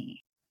Erase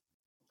Me.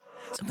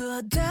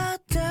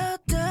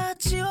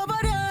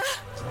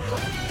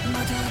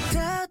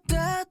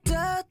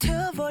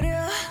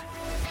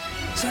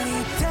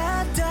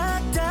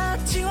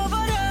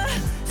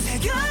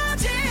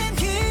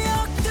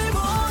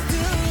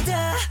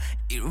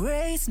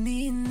 Erase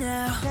me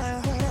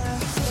now.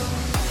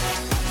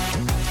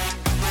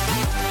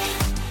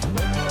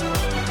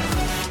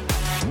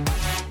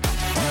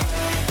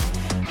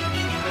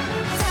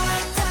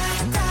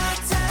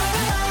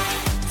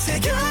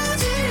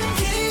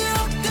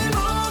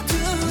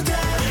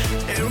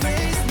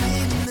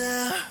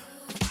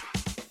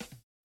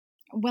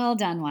 Well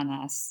done,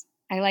 ONEUS.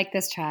 I like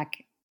this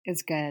track.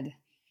 It's good.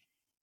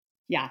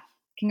 Yeah,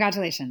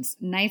 congratulations.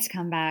 Nice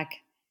comeback.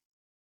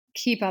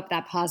 Keep up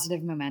that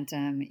positive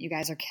momentum. You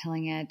guys are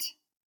killing it.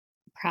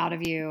 Proud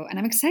of you. And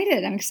I'm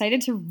excited. I'm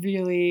excited to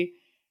really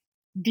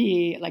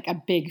be like a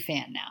big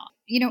fan now.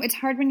 You know, it's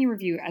hard when you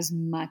review as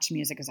much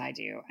music as I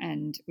do.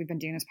 And we've been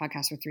doing this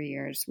podcast for 3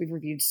 years. We've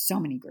reviewed so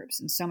many groups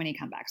and so many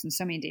comebacks and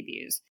so many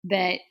debuts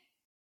that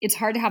it's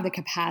hard to have the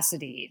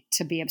capacity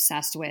to be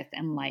obsessed with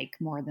and like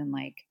more than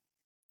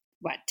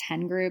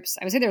 10 groups?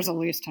 I would say there's at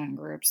least 10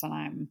 groups that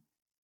I'm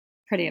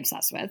pretty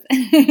obsessed with.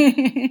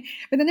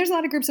 But then there's a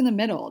lot of groups in the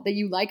middle that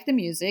you like the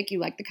music, you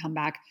like the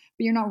comeback,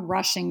 but you're not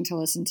rushing to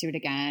listen to it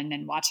again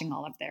and watching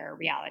all of their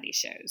reality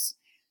shows.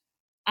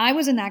 I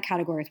was in that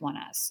category with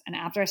ONEUS, and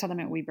after I saw them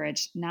at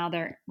WeBridge, now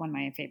they're one of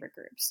my favorite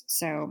groups.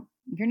 So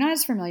if you're not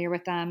as familiar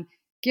with them,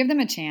 give them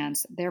a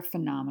chance. They're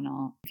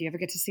phenomenal. If you ever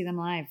get to see them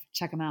live,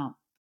 check them out.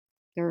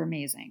 They're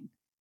amazing.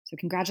 So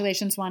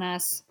congratulations,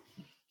 ONEUS.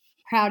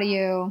 Proud of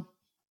you.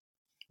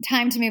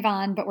 Time to move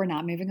on, but we're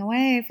not moving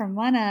away from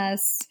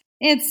ONEUS.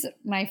 It's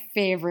my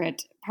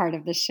favorite part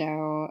of the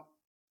show.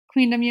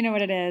 Queendom, you know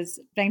what it is.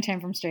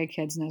 Bangtan from Stray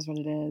Kids knows what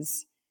it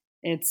is.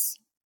 It's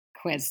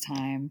quiz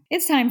time.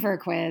 It's time for a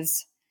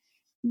quiz.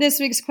 This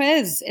week's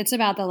quiz, it's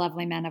about the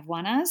lovely men of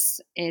ONEUS.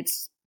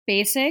 It's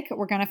basic.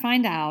 We're going to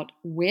find out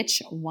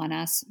which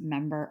ONEUS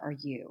member are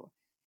you.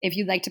 If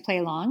you'd like to play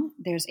along,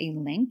 there's a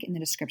link in the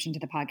description to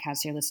the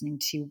podcast you're listening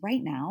to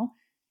right now.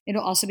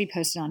 It'll also be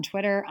posted on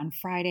Twitter on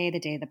Friday, the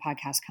day the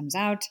podcast comes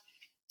out.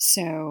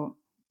 So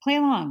play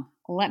along.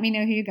 Let me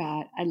know who you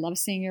got. I love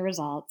seeing your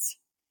results.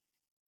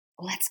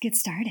 Let's get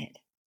started.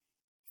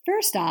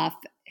 First off,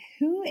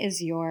 who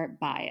is your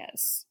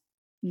bias?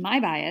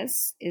 My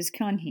bias is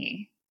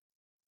Konhee.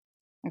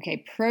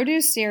 Okay,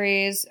 Produce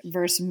series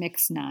versus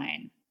Mix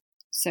 9.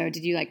 So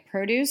did you like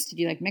Produce, did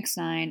you like Mix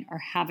 9, or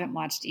haven't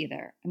watched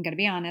either? I'm going to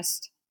be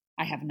honest,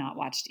 I have not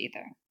watched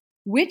either.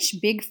 Which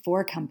Big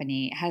Four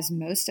company has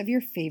most of your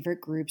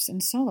favorite groups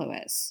and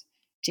soloists?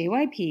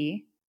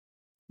 JYP,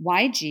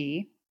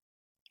 YG,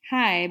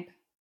 HYBE,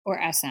 or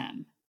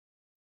SM?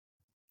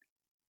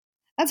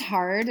 That's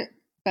hard,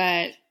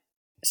 but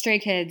Stray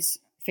Kids,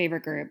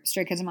 favorite group.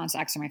 Stray Kids and Monsta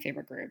X are my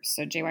favorite groups.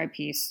 So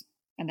JYP,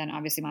 and then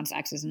obviously Monsta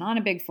X is not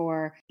a Big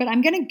Four. But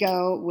I'm going to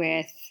go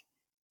with,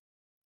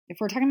 if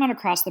we're talking about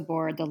across the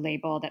board, the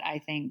label that I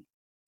think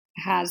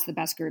has the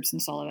best groups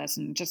and soloists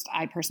and just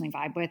I personally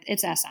vibe with,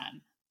 it's SM.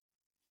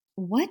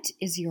 What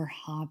is your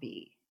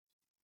hobby?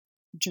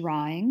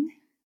 Drawing,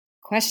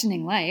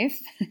 questioning life,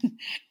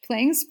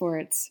 playing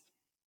sports,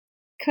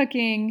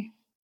 cooking,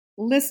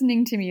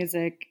 listening to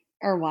music,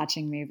 or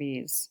watching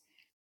movies?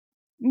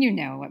 You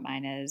know what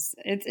mine is.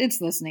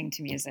 It's listening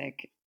to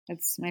music.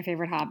 It's my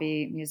favorite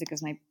hobby. Music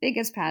is my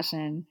biggest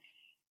passion.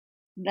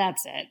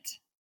 That's it.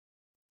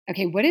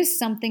 Okay, what is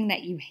something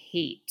that you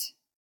hate?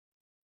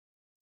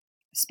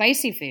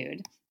 Spicy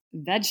food,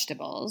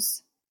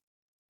 vegetables,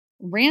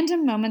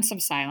 random moments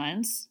of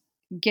silence,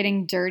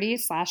 getting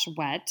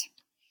dirty/wet,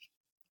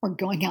 or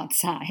going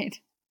outside.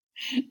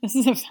 This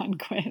is a fun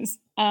quiz.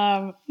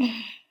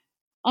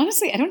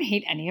 Honestly, I don't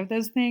hate any of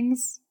those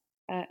things.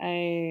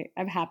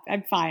 I'm happy.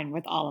 I'm fine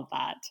with all of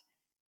that.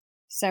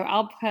 So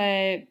I'll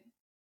put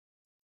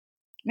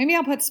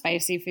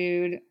spicy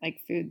food,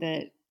 like food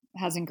that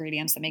has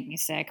ingredients that make me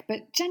sick.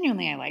 But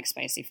genuinely, I like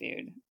spicy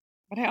food.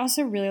 But I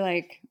also really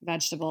like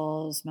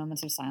vegetables,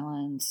 moments of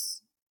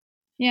silence.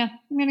 Yeah,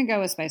 I'm going to go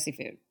with spicy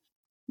food.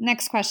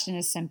 Next question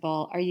is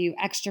simple. Are you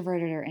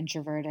extroverted or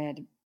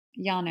introverted?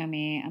 Y'all know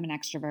me. I'm an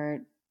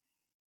extrovert.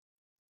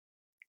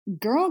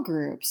 Girl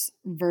groups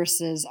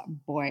versus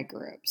boy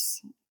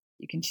groups.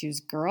 You can choose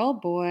girl,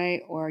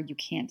 boy, or you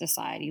can't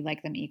decide. You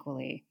like them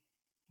equally.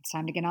 It's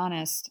time to get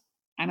honest.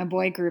 I'm a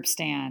boy group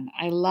stan.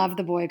 I love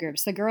the boy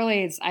groups. The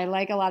girlies, I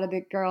like a lot of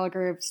the girl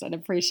groups and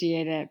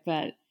appreciate it,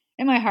 but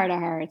in my heart of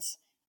hearts,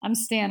 I'm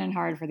standing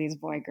hard for these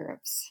boy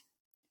groups.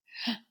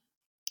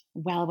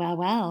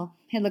 Well.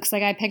 It looks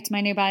like I picked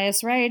my new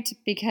bias right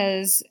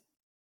because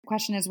the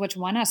question is, which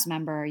ONEUS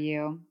member are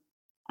you?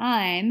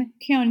 I'm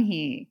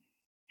Konhee.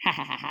 Ha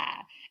ha ha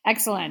ha.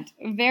 Excellent.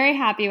 Very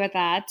happy with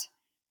that.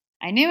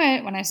 I knew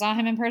it when I saw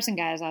him in person,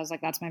 guys. I was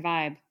like, that's my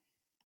vibe.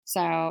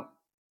 So,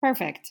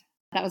 perfect.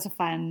 That was a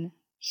fun,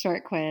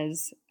 short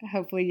quiz.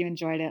 Hopefully you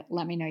enjoyed it.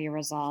 Let me know your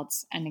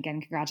results. And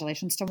again,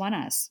 congratulations to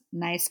ONEUS.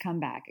 Nice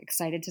comeback.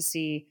 Excited to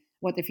see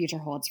what the future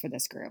holds for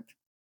this group.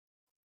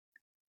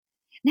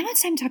 Now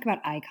it's time to talk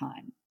about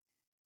iKON.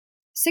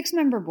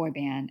 6-member boy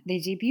band. They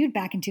debuted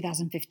back in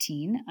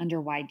 2015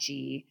 under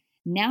YG.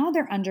 Now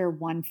they're under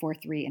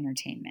 143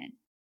 Entertainment.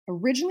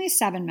 Originally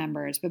 7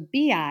 members, but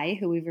BI,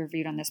 who we've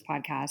reviewed on this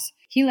podcast,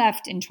 he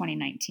left in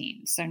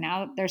 2019. So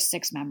now there's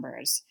 6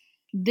 members.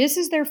 This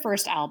is their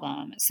first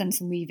album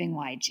since leaving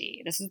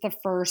YG. This is the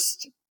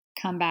first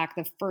comeback,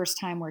 the first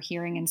time we're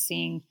hearing and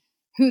seeing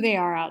who they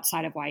are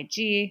outside of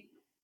YG.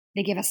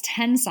 They give us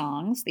 10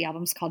 songs. The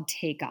album's called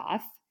Take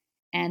Off,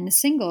 and the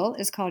single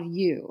is called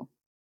You.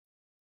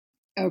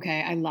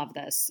 Okay, I love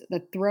this.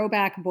 The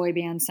throwback boy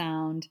band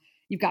sound.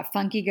 You've got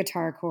funky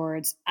guitar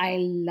chords. I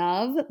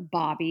love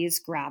Bobby's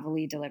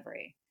gravelly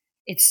delivery.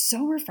 It's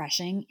so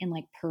refreshing in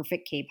like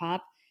perfect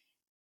K-pop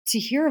to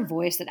hear a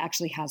voice that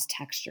actually has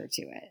texture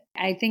to it.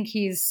 I think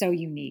he's so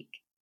unique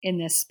in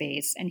this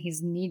space and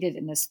he's needed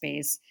in this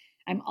space.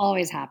 I'm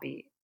always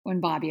happy when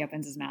Bobby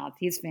opens his mouth.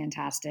 He's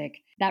fantastic.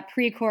 That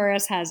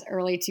pre-chorus has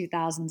early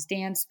 2000s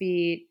dance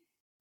beat.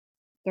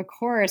 The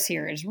chorus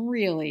here is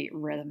really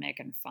rhythmic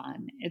and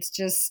fun.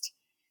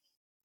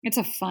 It's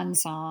a fun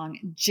song.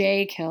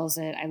 Jay kills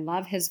it. I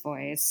love his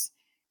voice.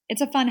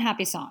 It's a fun,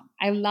 happy song.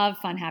 I love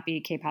fun,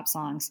 happy K-pop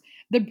songs.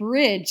 The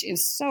bridge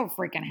is so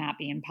freaking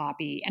happy and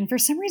poppy. And for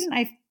some reason,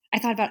 I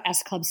thought about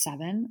S Club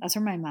 7. That's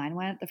where my mind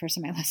went the first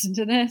time I listened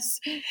to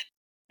this.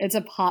 It's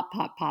a pop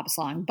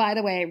song. By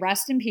the way,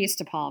 rest in peace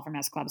to Paul from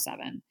S Club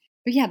 7.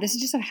 But yeah, this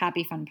is just a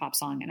happy, fun pop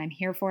song, and I'm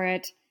here for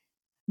it.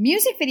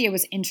 Music video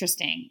was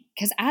interesting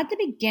because at the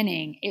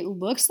beginning, it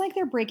looks like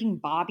they're breaking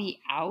Bobby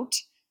out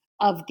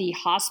of the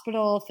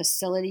hospital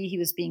facility he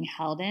was being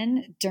held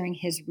in during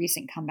his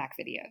recent comeback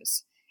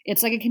videos.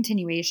 It's like a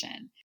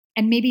continuation.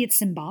 And maybe it's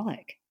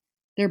symbolic.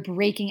 They're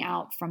breaking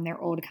out from their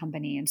old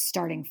company and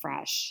starting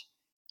fresh.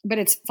 but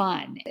it's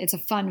fun. It's a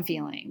fun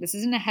feeling. This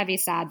isn't a heavy,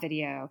 sad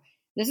video.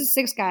 This is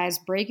 6 guys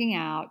breaking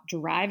out,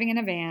 driving in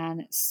a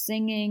van,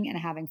 singing and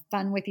having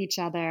fun with each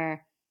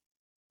other.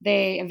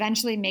 They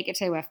eventually make it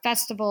to a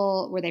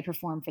festival where they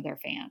perform for their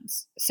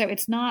fans. So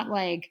it's not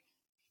like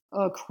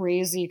a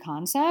crazy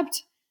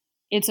concept.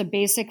 It's a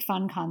basic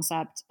fun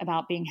concept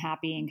about being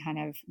happy and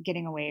kind of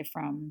getting away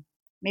from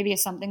maybe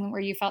something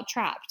where you felt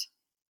trapped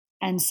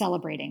and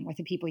celebrating with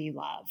the people you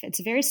love. It's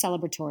a very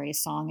celebratory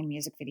song and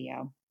music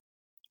video.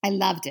 I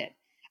loved it.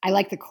 I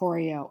like the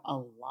choreo a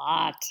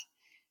lot.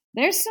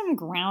 There's some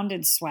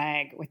grounded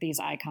swag with these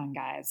iKON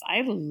guys.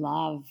 I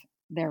love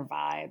their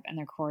vibe and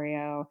their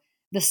choreo.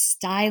 The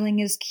styling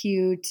is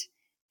cute.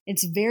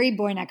 It's very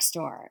Boy Next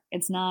Door.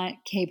 It's not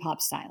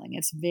K-pop styling.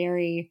 It's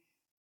very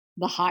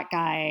the hot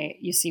guy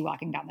you see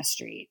walking down the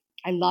street.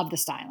 I love the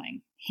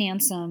styling.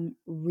 Handsome,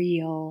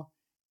 real.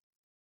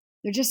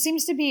 There just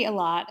seems to be a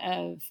lot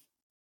of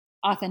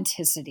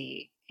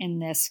authenticity in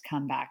this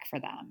comeback for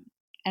them.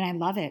 And I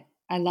love it.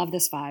 I love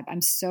this vibe.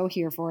 I'm so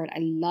here for it. I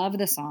love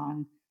the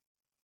song.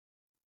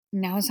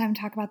 Now it's time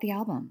to talk about the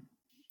album.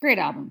 Great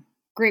album.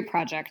 Great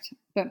project.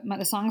 But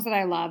the songs that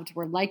I loved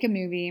were Like a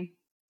Movie,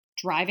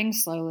 Driving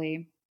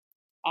Slowly,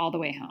 All the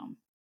Way Home.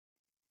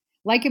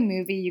 Like a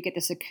Movie, you get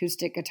this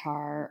acoustic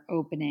guitar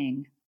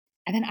opening.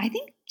 And then I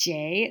think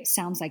Jay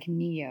sounds like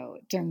Neo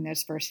during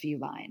those first few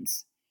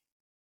lines.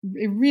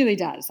 It really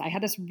does. I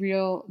had this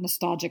real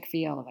nostalgic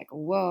feel of like,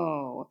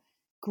 whoa,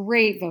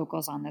 great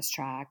vocals on this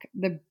track.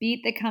 The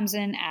beat that comes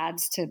in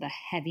adds to the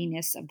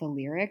heaviness of the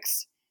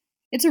lyrics.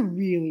 It's a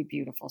really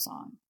beautiful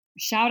song.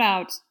 Shout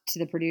out to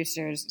the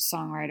producers,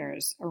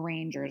 songwriters,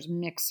 arrangers,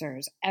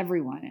 mixers,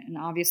 everyone, and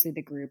obviously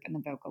the group and the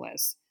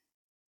vocalists.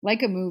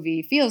 Like a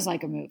Movie feels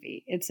like a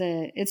movie. It's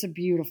a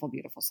beautiful,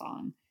 beautiful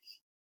song.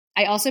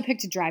 I also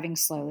picked Driving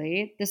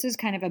Slowly. This is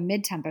kind of a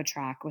mid-tempo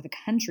track with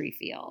a country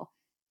feel.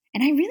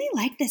 And I really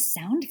like this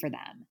sound for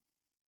them.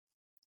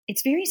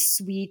 It's very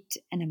sweet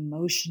and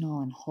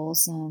emotional and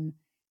wholesome.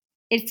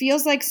 It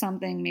feels like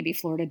something maybe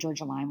Florida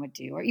Georgia Line would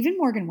do, or even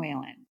Morgan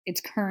Wallen.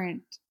 It's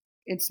current.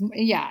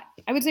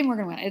 I would say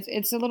Morgan Wallen.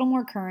 It's a little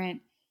more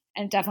current,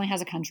 and it definitely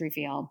has a country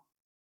feel.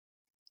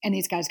 And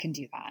these guys can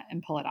do that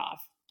and pull it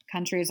off.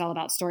 Country is all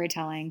about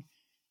storytelling,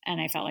 and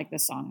I felt like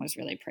this song was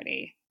really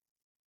pretty.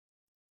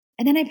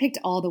 And then I picked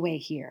All the Way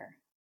Here.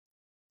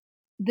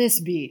 This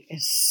beat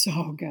is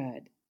so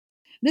good.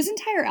 This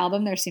entire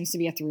album, there seems to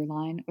be a through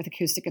line with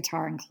acoustic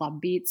guitar and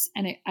club beats,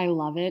 and I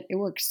love it. It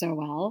works so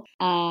well.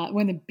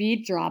 When the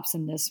beat drops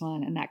in this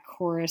one and that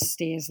chorus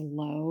stays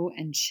low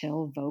and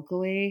chill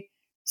vocally,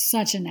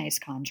 such a nice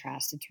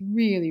contrast. It's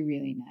really,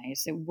 really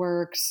nice. It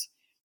works.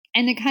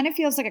 And it kind of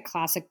feels like a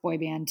classic boy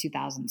band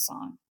 2000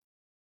 song.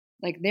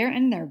 Like they're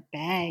in their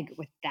bag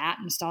with that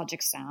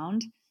nostalgic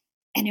sound,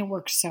 and it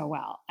works so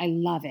well. I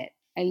love it.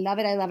 I love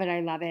it. I love it.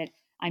 I love it.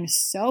 I'm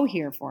so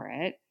here for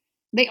it.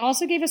 They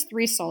also gave us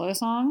 3 solo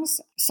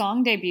songs.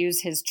 Song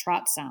debuts his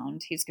trot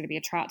sound. He's going to be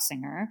a trot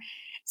singer.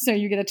 So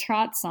you get a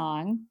trot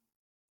song.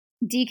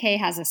 DK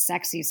has a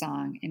sexy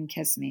song in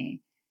Kiss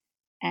Me.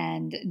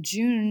 And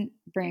June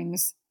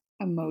brings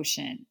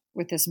emotion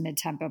with this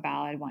mid-tempo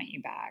ballad, Want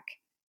You Back.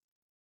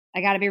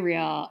 I got to be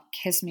real.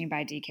 Kiss Me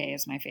by DK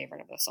is my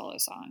favorite of the solo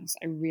songs.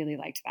 I really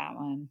liked that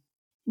one.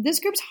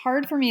 This group's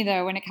hard for me,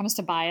 though, when it comes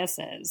to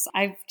biases.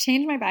 I've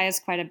changed my bias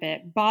quite a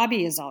bit.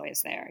 Bobby is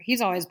always there. He's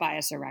always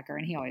biased or wrecker,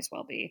 and he always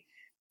will be.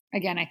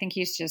 Again, I think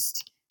he's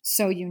just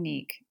so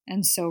unique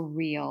and so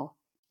real.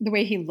 The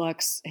way he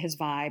looks, his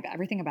vibe,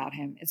 everything about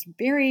him is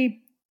very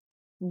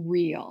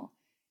real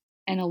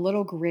and a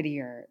little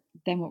grittier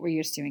than what we're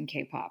used to in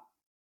K-pop.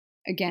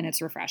 Again,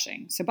 it's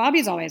refreshing. So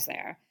Bobby's always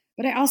there.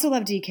 But I also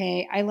love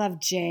DK. I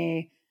love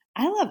Jay.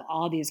 I love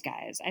all these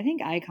guys. I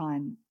think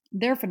iKON,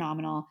 they're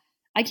phenomenal.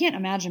 I can't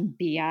imagine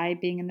B.I.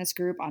 being in this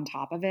group on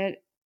top of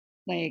it.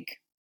 Like,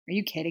 are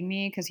you kidding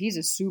me? Because he's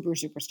a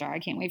superstar. I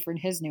can't wait for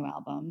his new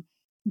album.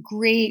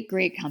 Great,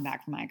 great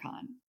comeback from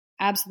iKON.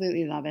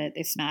 Absolutely love it.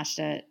 They smashed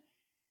it.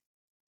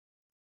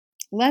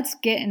 Let's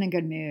get in a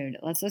good mood.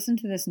 Let's listen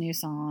to this new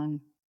song.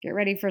 Get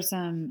ready for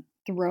some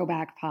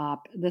throwback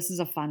pop. This is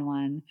a fun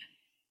one.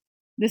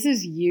 This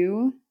is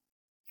You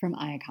from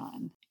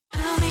iKON.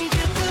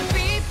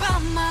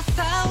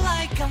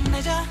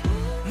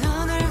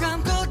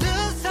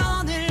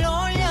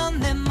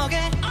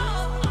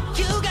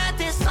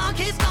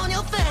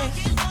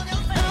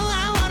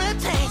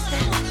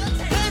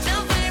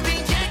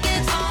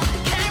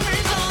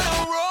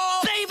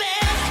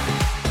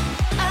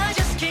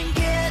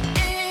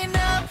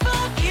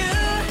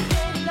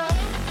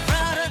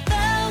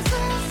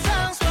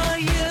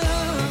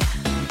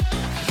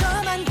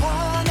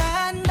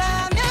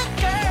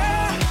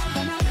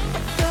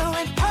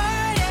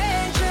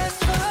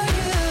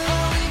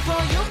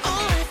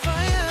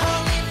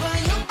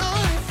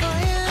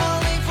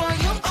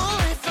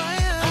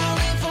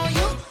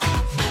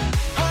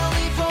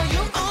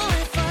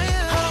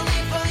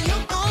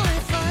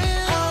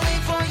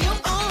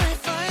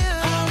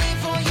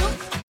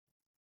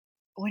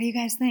 What do you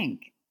guys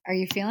think? Are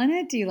you feeling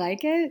it? Do you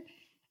like it?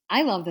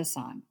 I love this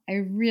song. I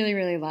really,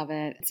 really love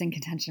it. It's in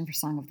contention for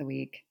Song of the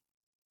Week.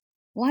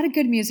 A lot of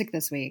good music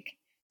this week.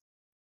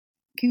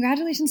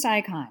 Congratulations to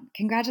iKON.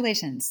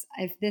 Congratulations.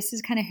 If this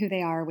is kind of who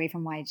they are away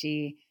from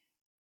YG,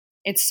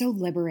 it's so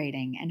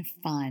liberating and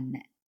fun,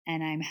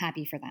 and I'm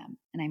happy for them,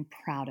 and I'm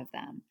proud of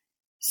them.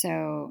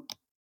 So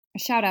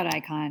shout out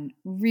iKON.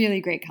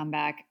 Really great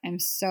comeback. I'm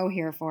so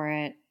here for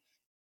it.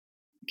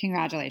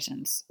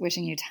 Congratulations.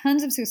 Wishing you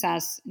tons of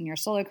success in your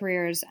solo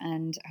careers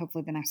and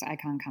hopefully the next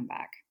iKON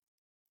comeback.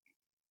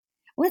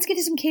 Let's get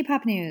to some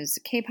K-pop news.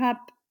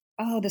 K-pop,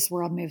 this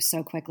world moves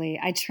so quickly.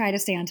 I try to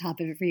stay on top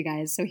of it for you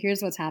guys. So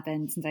here's what's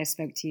happened since I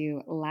spoke to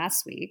you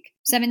last week.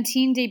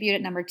 17 debuted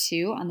at number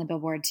 2 on the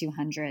Billboard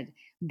 200.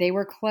 They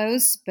were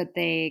close, but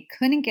they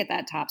couldn't get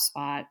that top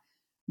spot.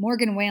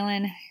 Morgan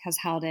Wallen has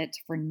held it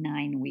for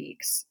 9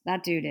 weeks.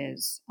 That dude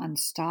is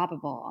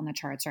unstoppable on the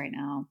charts right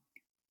now.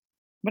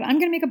 But I'm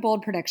going to make a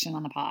bold prediction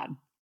on the pod.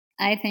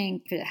 I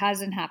think if it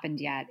hasn't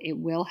happened yet, it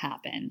will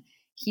happen.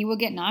 He will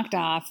get knocked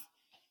off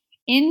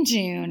in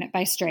June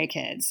by Stray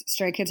Kids.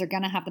 Stray Kids are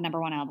going to have the number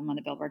 1 album on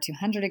the Billboard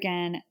 200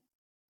 again,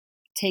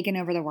 taking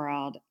over the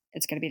world.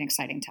 It's going to be an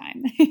exciting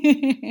time.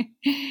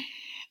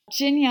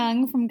 Jin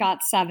Young from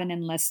GOT7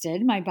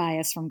 enlisted. My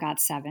bias from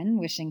GOT7,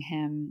 wishing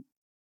him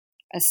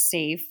a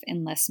safe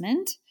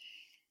enlistment.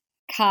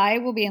 Kai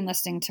will be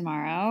enlisting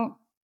tomorrow.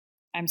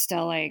 I'm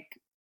still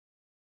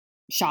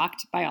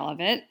shocked by all of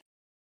it.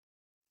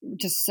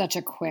 Just such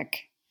a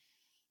quick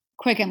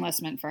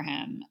enlistment for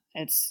him.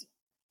 It's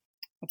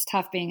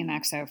tough being an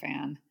EXO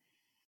fan.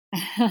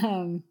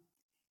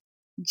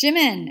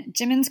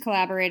 Jimin's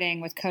collaborating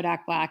with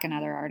Kodak Black and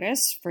other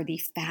artists for the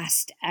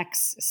Fast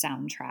X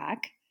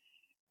soundtrack.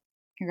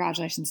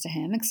 Congratulations to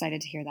him.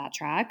 Excited to hear that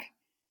track.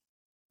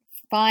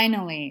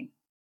 Finally,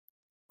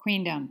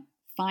 Queendom.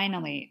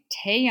 Finally,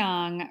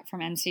 Taeyong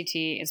from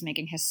NCT is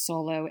making his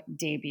solo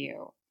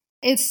debut.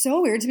 It's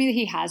so weird to me that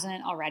he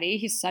hasn't already.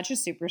 He's such a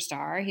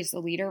superstar. He's the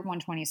leader of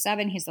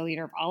 127. He's the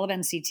leader of all of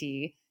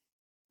NCT.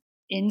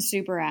 In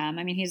Super M.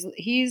 I mean,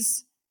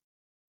 he's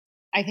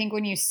I think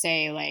when you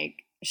say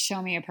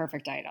show me a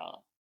perfect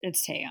idol,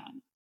 it's Taeyong.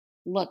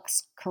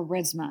 Looks,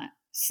 charisma,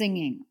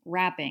 singing,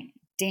 rapping,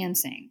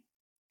 dancing,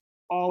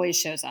 always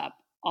shows up,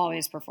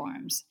 always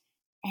performs.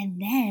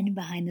 And then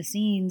behind the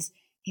scenes,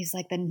 he's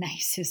like the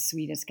nicest,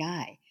 sweetest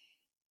guy.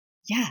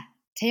 Yeah,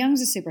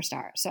 Taeyong's a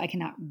superstar, so I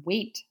cannot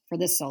wait for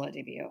this solo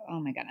debut. Oh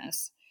my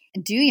goodness.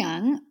 And Do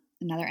Young,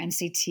 another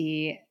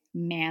NCT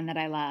man that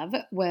I love,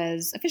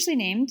 was officially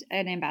named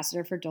an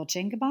ambassador for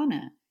Dolce &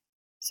 Gabbana.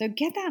 So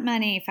get that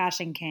money,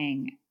 Fashion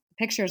King.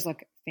 Pictures look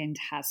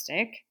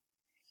fantastic.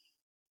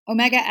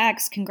 Omega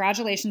X,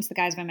 congratulations to the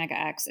guys of Omega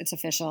X. It's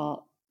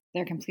official.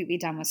 They're completely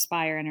done with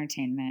Spire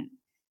Entertainment.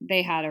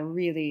 They had a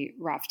really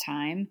rough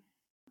time.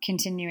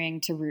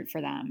 Continuing to root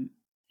for them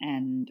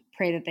and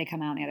pray that they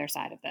come out on the other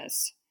side of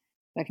this.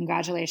 But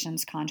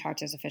congratulations,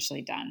 contract is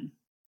officially done.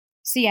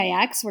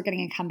 CIX, we're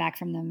getting a comeback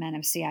from the men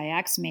of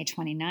CIX May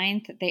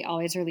 29th. They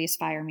always release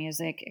fire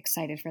music.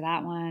 Excited for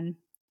that one.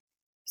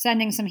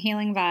 Sending some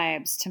healing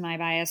vibes to my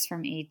bias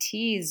from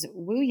ATEEZ.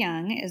 Woo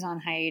Young is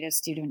on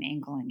hiatus due to an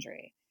ankle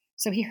injury.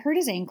 So he hurt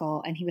his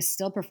ankle and he was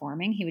still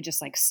performing. He would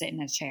just sit in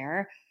a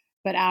chair.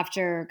 But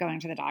after going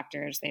to the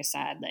doctors, they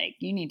said,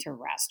 you need to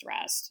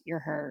rest. You're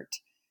hurt.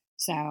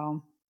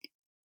 So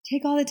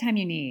take all the time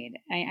you need.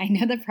 I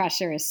know the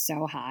pressure is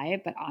so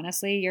high, but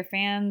honestly, your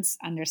fans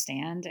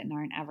understand and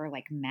aren't ever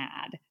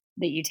mad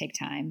that you take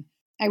time.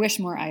 I wish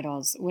more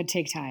idols would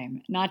take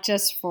time, not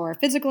just for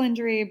physical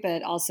injury,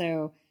 but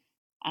also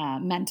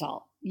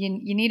mental.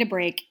 You need a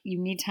break. You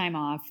need time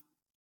off.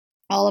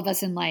 All of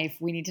us in life,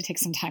 we need to take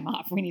some time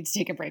off. We need to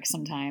take a break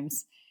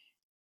sometimes.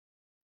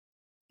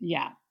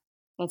 Yeah,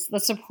 let's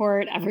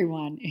support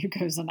everyone who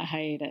goes on a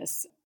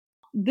hiatus.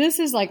 This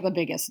is the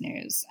biggest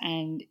news,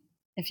 and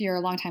if you're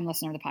a longtime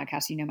listener to the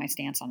podcast, you know my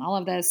stance on all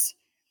of this.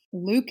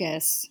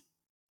 Lucas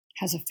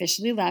has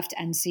officially left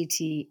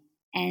NCT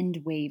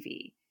and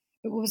Wavy.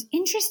 But what was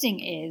interesting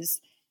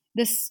is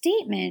the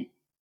statement,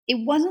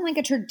 it wasn't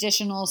a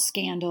traditional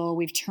scandal,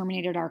 we've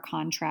terminated our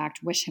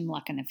contract, wish him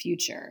luck in the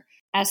future.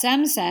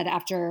 SM said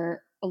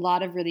after a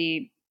lot of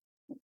really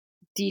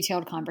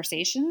detailed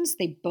conversations,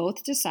 they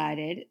both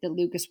decided that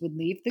Lucas would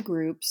leave the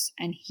groups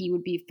and he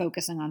would be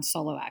focusing on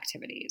solo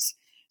activities.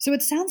 So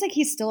it sounds like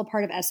he's still a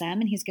part of SM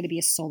and he's going to be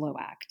a solo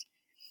act.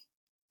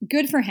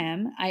 Good for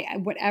him.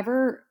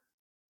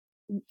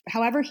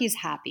 However he's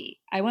happy.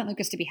 I want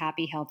Lucas to be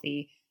happy,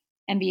 healthy,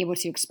 and be able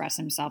to express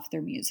himself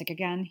through music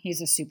again.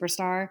 He's a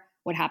superstar.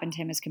 What happened to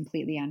him is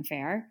completely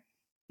unfair.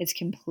 It's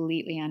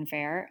completely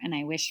unfair. And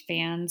I wish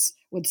fans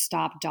would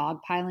stop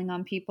dogpiling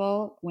on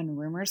people when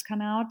rumors come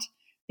out,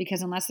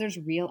 because unless there's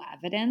real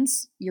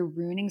evidence, you're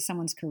ruining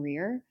someone's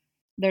career.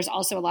 There's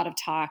also a lot of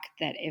talk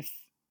that if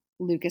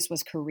Lucas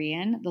was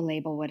Korean, the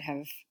label would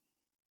have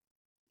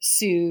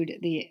sued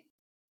the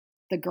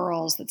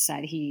girls that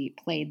said he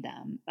played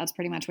them. That's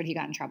pretty much what he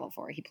got in trouble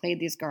for. He played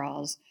these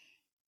girls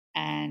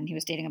and he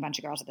was dating a bunch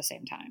of girls at the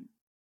same time.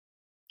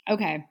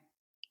 Okay,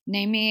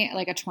 name me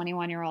a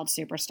 21-year-old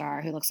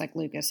superstar who looks like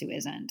Lucas who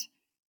isn't.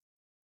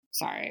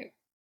 sorry.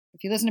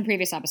 If you listen to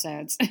previous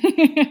episodes,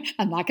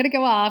 I'm not going to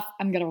go off.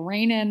 I'm going to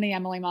rein in the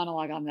Emily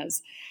monologue on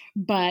this.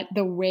 But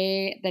the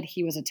way that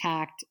he was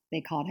attacked, they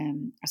called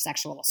him a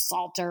sexual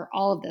assaulter,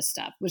 all of this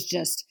stuff was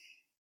just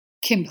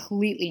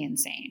completely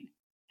insane.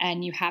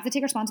 And you have to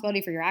take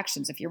responsibility for your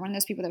actions. If you're one of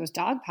those people that was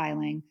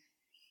dogpiling,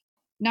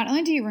 not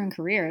only do you ruin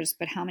careers,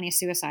 but how many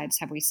suicides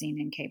have we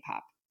seen in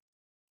K-pop?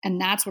 And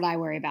that's what I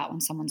worry about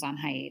when someone's on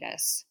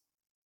hiatus.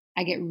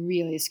 I get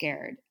really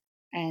scared.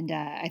 And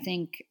I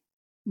think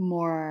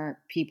more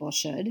people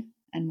should,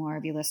 and more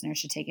of you listeners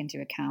should take into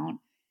account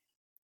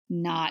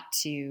not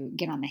to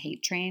get on the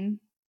hate train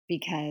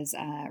because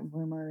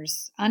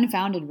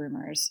unfounded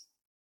rumors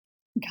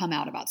come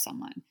out about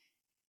someone.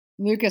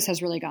 Lucas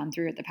has really gone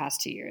through it the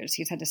past 2 years.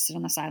 He's had to sit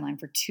on the sideline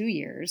for 2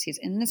 years. He's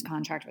in this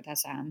contract with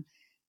SM.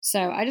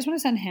 So I just want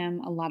to send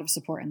him a lot of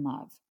support and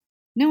love.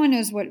 No one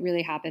knows what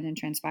really happened and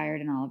transpired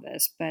in all of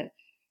this, but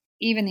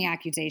even the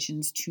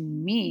accusations to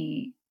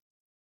me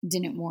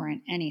didn't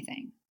warrant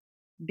anything.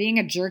 Being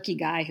a jerky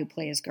guy who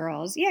plays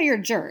girls, yeah, you're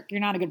a jerk. You're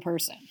not a good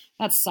person.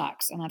 That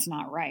sucks, and that's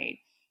not right.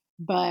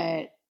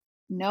 But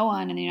no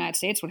one in the United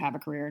States would have a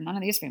career. None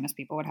of these famous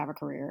people would have a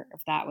career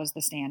if that was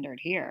the standard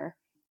here.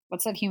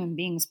 Let's let human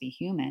beings be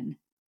human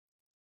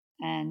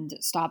and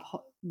stop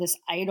this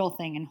idol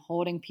thing and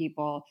holding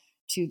people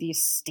to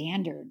these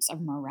standards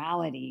of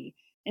morality.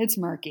 It's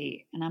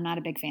murky, and I'm not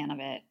a big fan of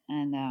it.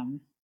 And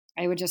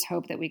I would just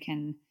hope that we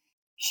can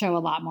show a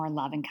lot more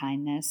love and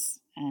kindness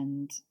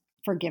and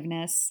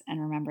forgiveness and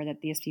remember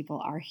that these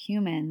people are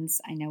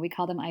humans. I know we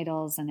call them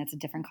idols and it's a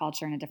different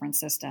culture and a different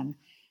system,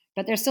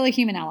 but there's still a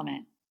human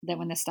element that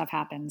when this stuff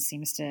happens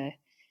seems to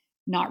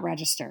not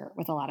register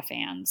with a lot of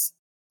fans.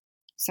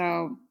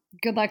 So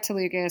good luck to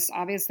Lucas.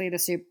 Obviously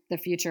the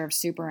future of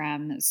Super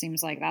M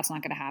seems like that's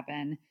not going to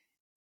happen.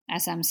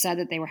 SM said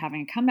that they were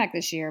having a comeback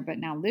this year, but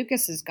now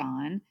Lucas is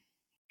gone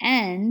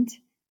and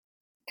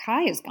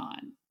Kai is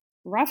gone.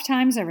 Rough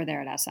times over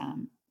there at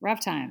SM.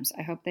 Rough times.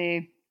 I hope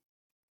they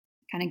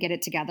kind of get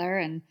it together,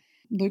 and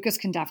Lucas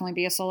can definitely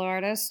be a solo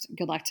artist.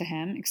 Good luck to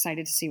him.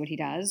 Excited to see what he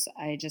does.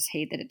 I just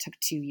hate that it took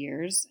 2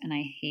 years, and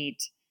I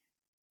hate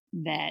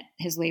that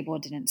his label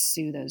didn't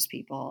sue those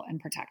people and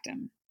protect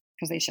him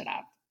because they should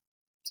have.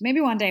 So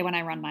maybe one day when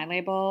I run my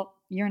label,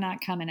 you're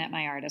not coming at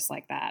my artist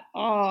like that.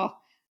 Oh,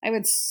 I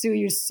would sue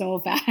you so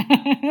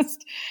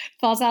fast.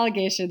 False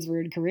allegations,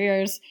 ruined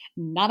careers.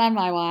 Not on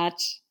my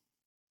watch.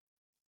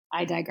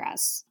 I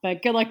digress.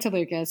 But good luck to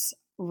Lucas.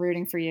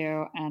 Rooting for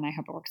you, and I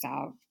hope it works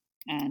out.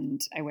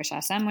 And I wish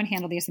SM would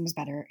handle these things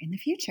better in the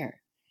future.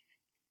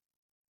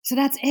 So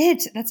that's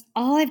it. That's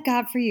all I've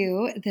got for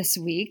you this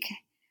week.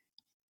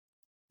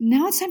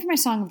 Now it's time for my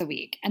song of the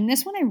week. And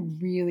this one I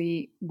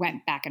really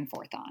went back and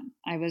forth on.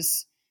 I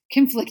was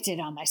conflicted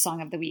on my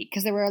song of the week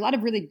because there were a lot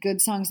of really good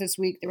songs this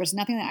week. There was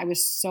nothing that I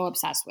was so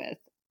obsessed with.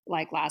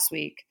 Like last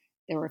week,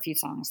 there were a few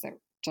songs that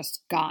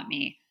just got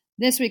me.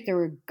 This week, there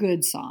were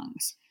good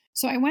songs.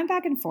 So I went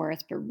back and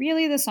forth, but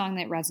really the song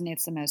that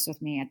resonates the most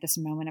with me at this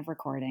moment of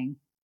recording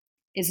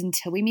is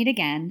Until We Meet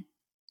Again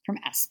from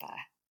aespa.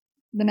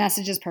 The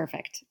message is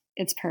perfect.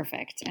 It's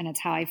perfect. And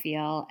it's how I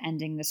feel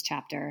ending this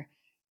chapter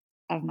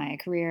of my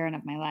career and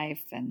of my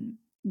life and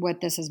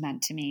what this has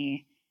meant to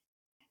me.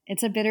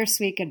 It's a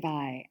bittersweet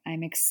goodbye.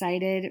 I'm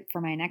excited for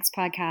my next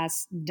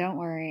podcast. Don't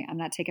worry, I'm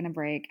not taking a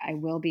break. I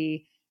will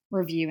be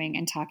reviewing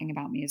and talking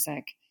about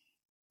music.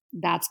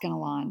 That's going to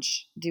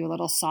launch, do a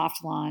little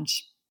soft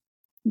launch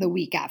the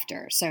week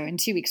after. So in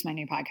 2 weeks, my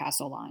new podcast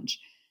will launch.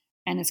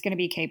 And it's going to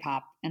be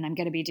K-pop, and I'm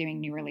going to be doing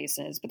new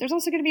releases. But there's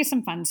also going to be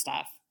some fun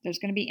stuff. There's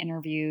going to be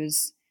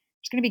interviews.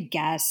 There's going to be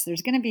guests.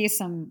 There's going to be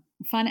some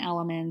fun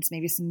elements,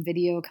 maybe some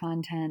video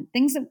content,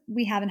 things that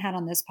we haven't had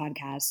on this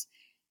podcast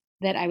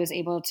that I was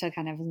able to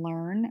kind of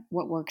learn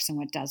what works and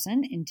what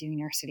doesn't in doing New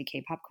York City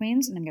K-pop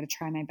Queens. And I'm going to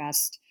try my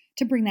best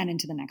to bring that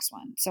into the next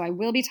one. So I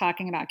will be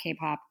talking about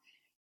K-pop.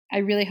 I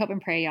really hope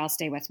and pray y'all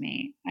stay with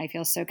me. I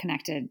feel so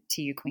connected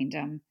to you,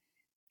 Queendom,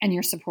 and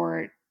your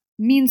support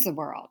means the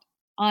world.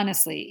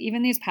 Honestly,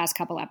 even these past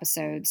couple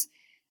episodes,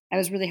 I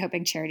was really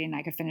hoping Charity and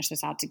I could finish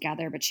this out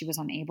together, but she was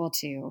unable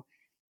to.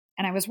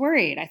 And I was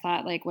worried. I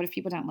thought, like, what if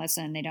people don't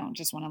listen? They don't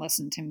just want to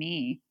listen to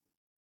me.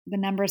 The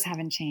numbers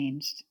haven't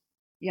changed.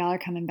 Y'all are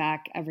coming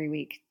back every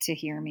week to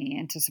hear me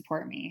and to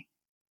support me.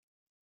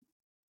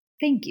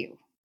 Thank you.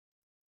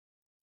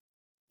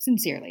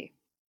 Sincerely.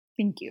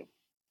 Thank you.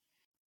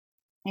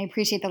 I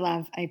appreciate the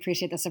love. I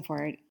appreciate the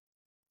support.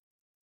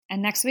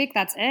 And next week,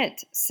 that's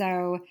it.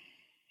 So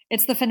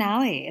it's the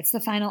finale. It's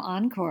the final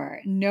encore.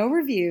 No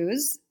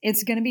reviews.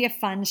 It's going to be a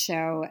fun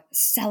show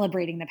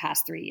celebrating the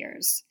past 3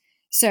 years.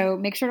 So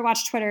make sure to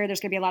watch Twitter.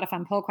 There's going to be a lot of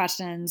fun poll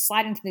questions.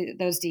 Slide into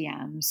those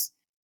DMs.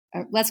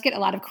 Let's get a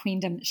lot of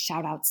Queendom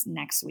shout outs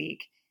next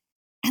week.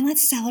 And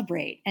let's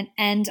celebrate and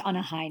end on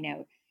a high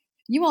note.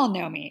 You all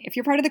know me. If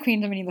you're part of the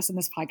Queendom and you listen to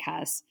this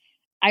podcast,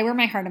 I wear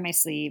my heart on my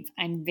sleeve.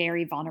 I'm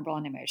very vulnerable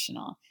and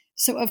emotional.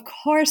 So of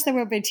course there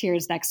will be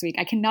tears next week.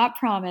 I cannot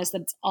promise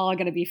that it's all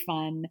going to be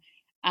fun.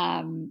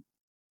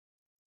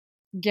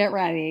 Get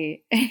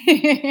ready.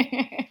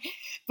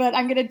 But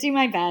I'm going to do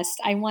my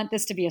best. I want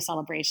this to be a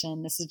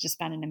celebration. This has just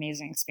been an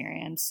amazing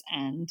experience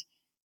and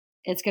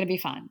it's going to be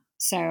fun.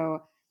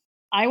 So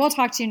I will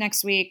talk to you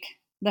next week.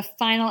 The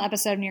final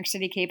episode of New York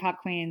City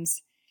K-Pop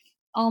Queens.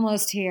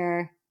 Almost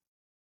here.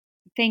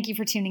 Thank you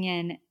for tuning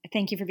in.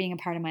 Thank you for being a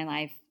part of my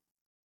life,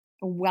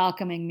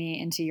 welcoming me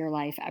into your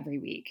life every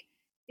week.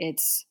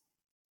 It's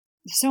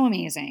so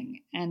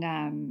amazing.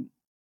 And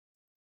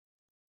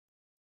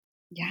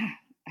yeah,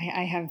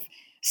 I have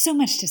so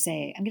much to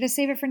say. I'm going to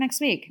save it for next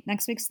week.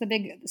 Next week's the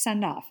big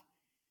send off.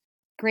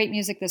 Great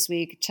music this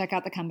week. Check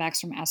out the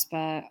comebacks from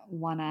aespa,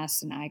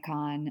 ONEUS, and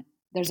iKON.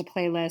 There's a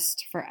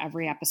playlist for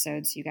every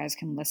episode so you guys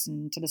can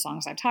listen to the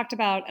songs I've talked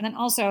about. And then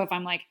also if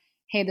I'm like,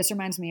 hey, this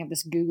reminds me of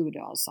this Goo Goo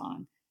Dolls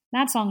song,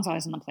 that song's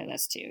always on the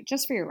playlist too,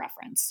 just for your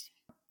reference.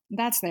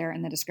 That's there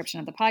in the description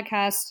of the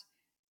podcast.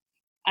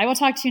 I will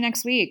talk to you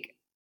next week.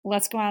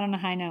 Let's go out on a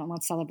high note and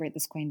let's celebrate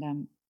this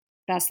queendom.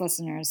 Best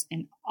listeners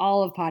in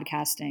all of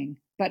podcasting,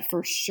 but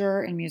for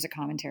sure in music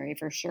commentary,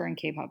 for sure in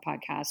K-pop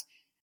podcasts.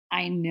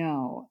 I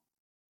know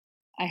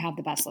I have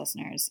the best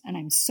listeners and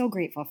I'm so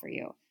grateful for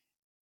you.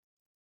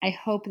 I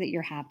hope that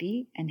you're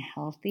happy and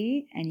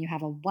healthy and you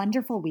have a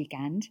wonderful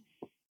weekend.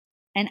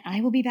 And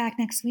I will be back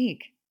next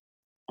week.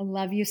 I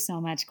love you so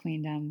much,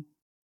 queendom.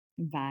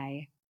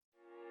 Bye.